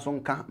yen sanso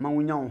nka ma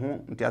wonya wo ho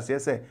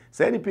ntiase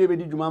se ni pe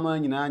bedi dwuma ma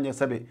nyina anya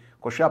sebe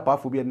kohwe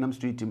apafo bi ednam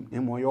street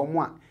emo yo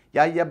mo a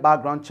ya ye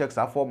background checks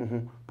afọ mo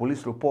ho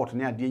police report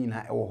ne ade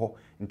nyina e wo ho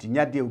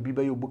ntinya de obi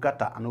be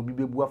yobukata ana obi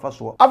bebu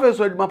afaso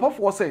afeso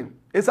adwumapafo se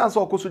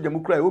esanso okoso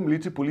jamukura e o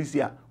military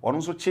police a ono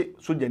nso che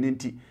soja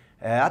nenti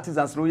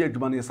artisans no ye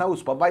adwuma no sa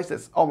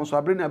supervisors o mo so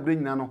abre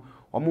nyina no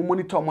omo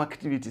monitor omo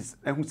activities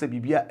ehu se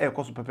bibia e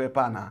koso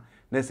pepepa na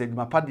se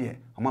adwumapa de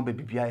omo be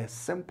bibia e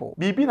simple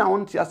bibi na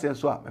won ti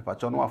asenso a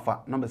mepacho no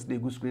afa numbers de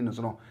go screen no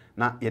so no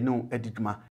na ye no adidwuma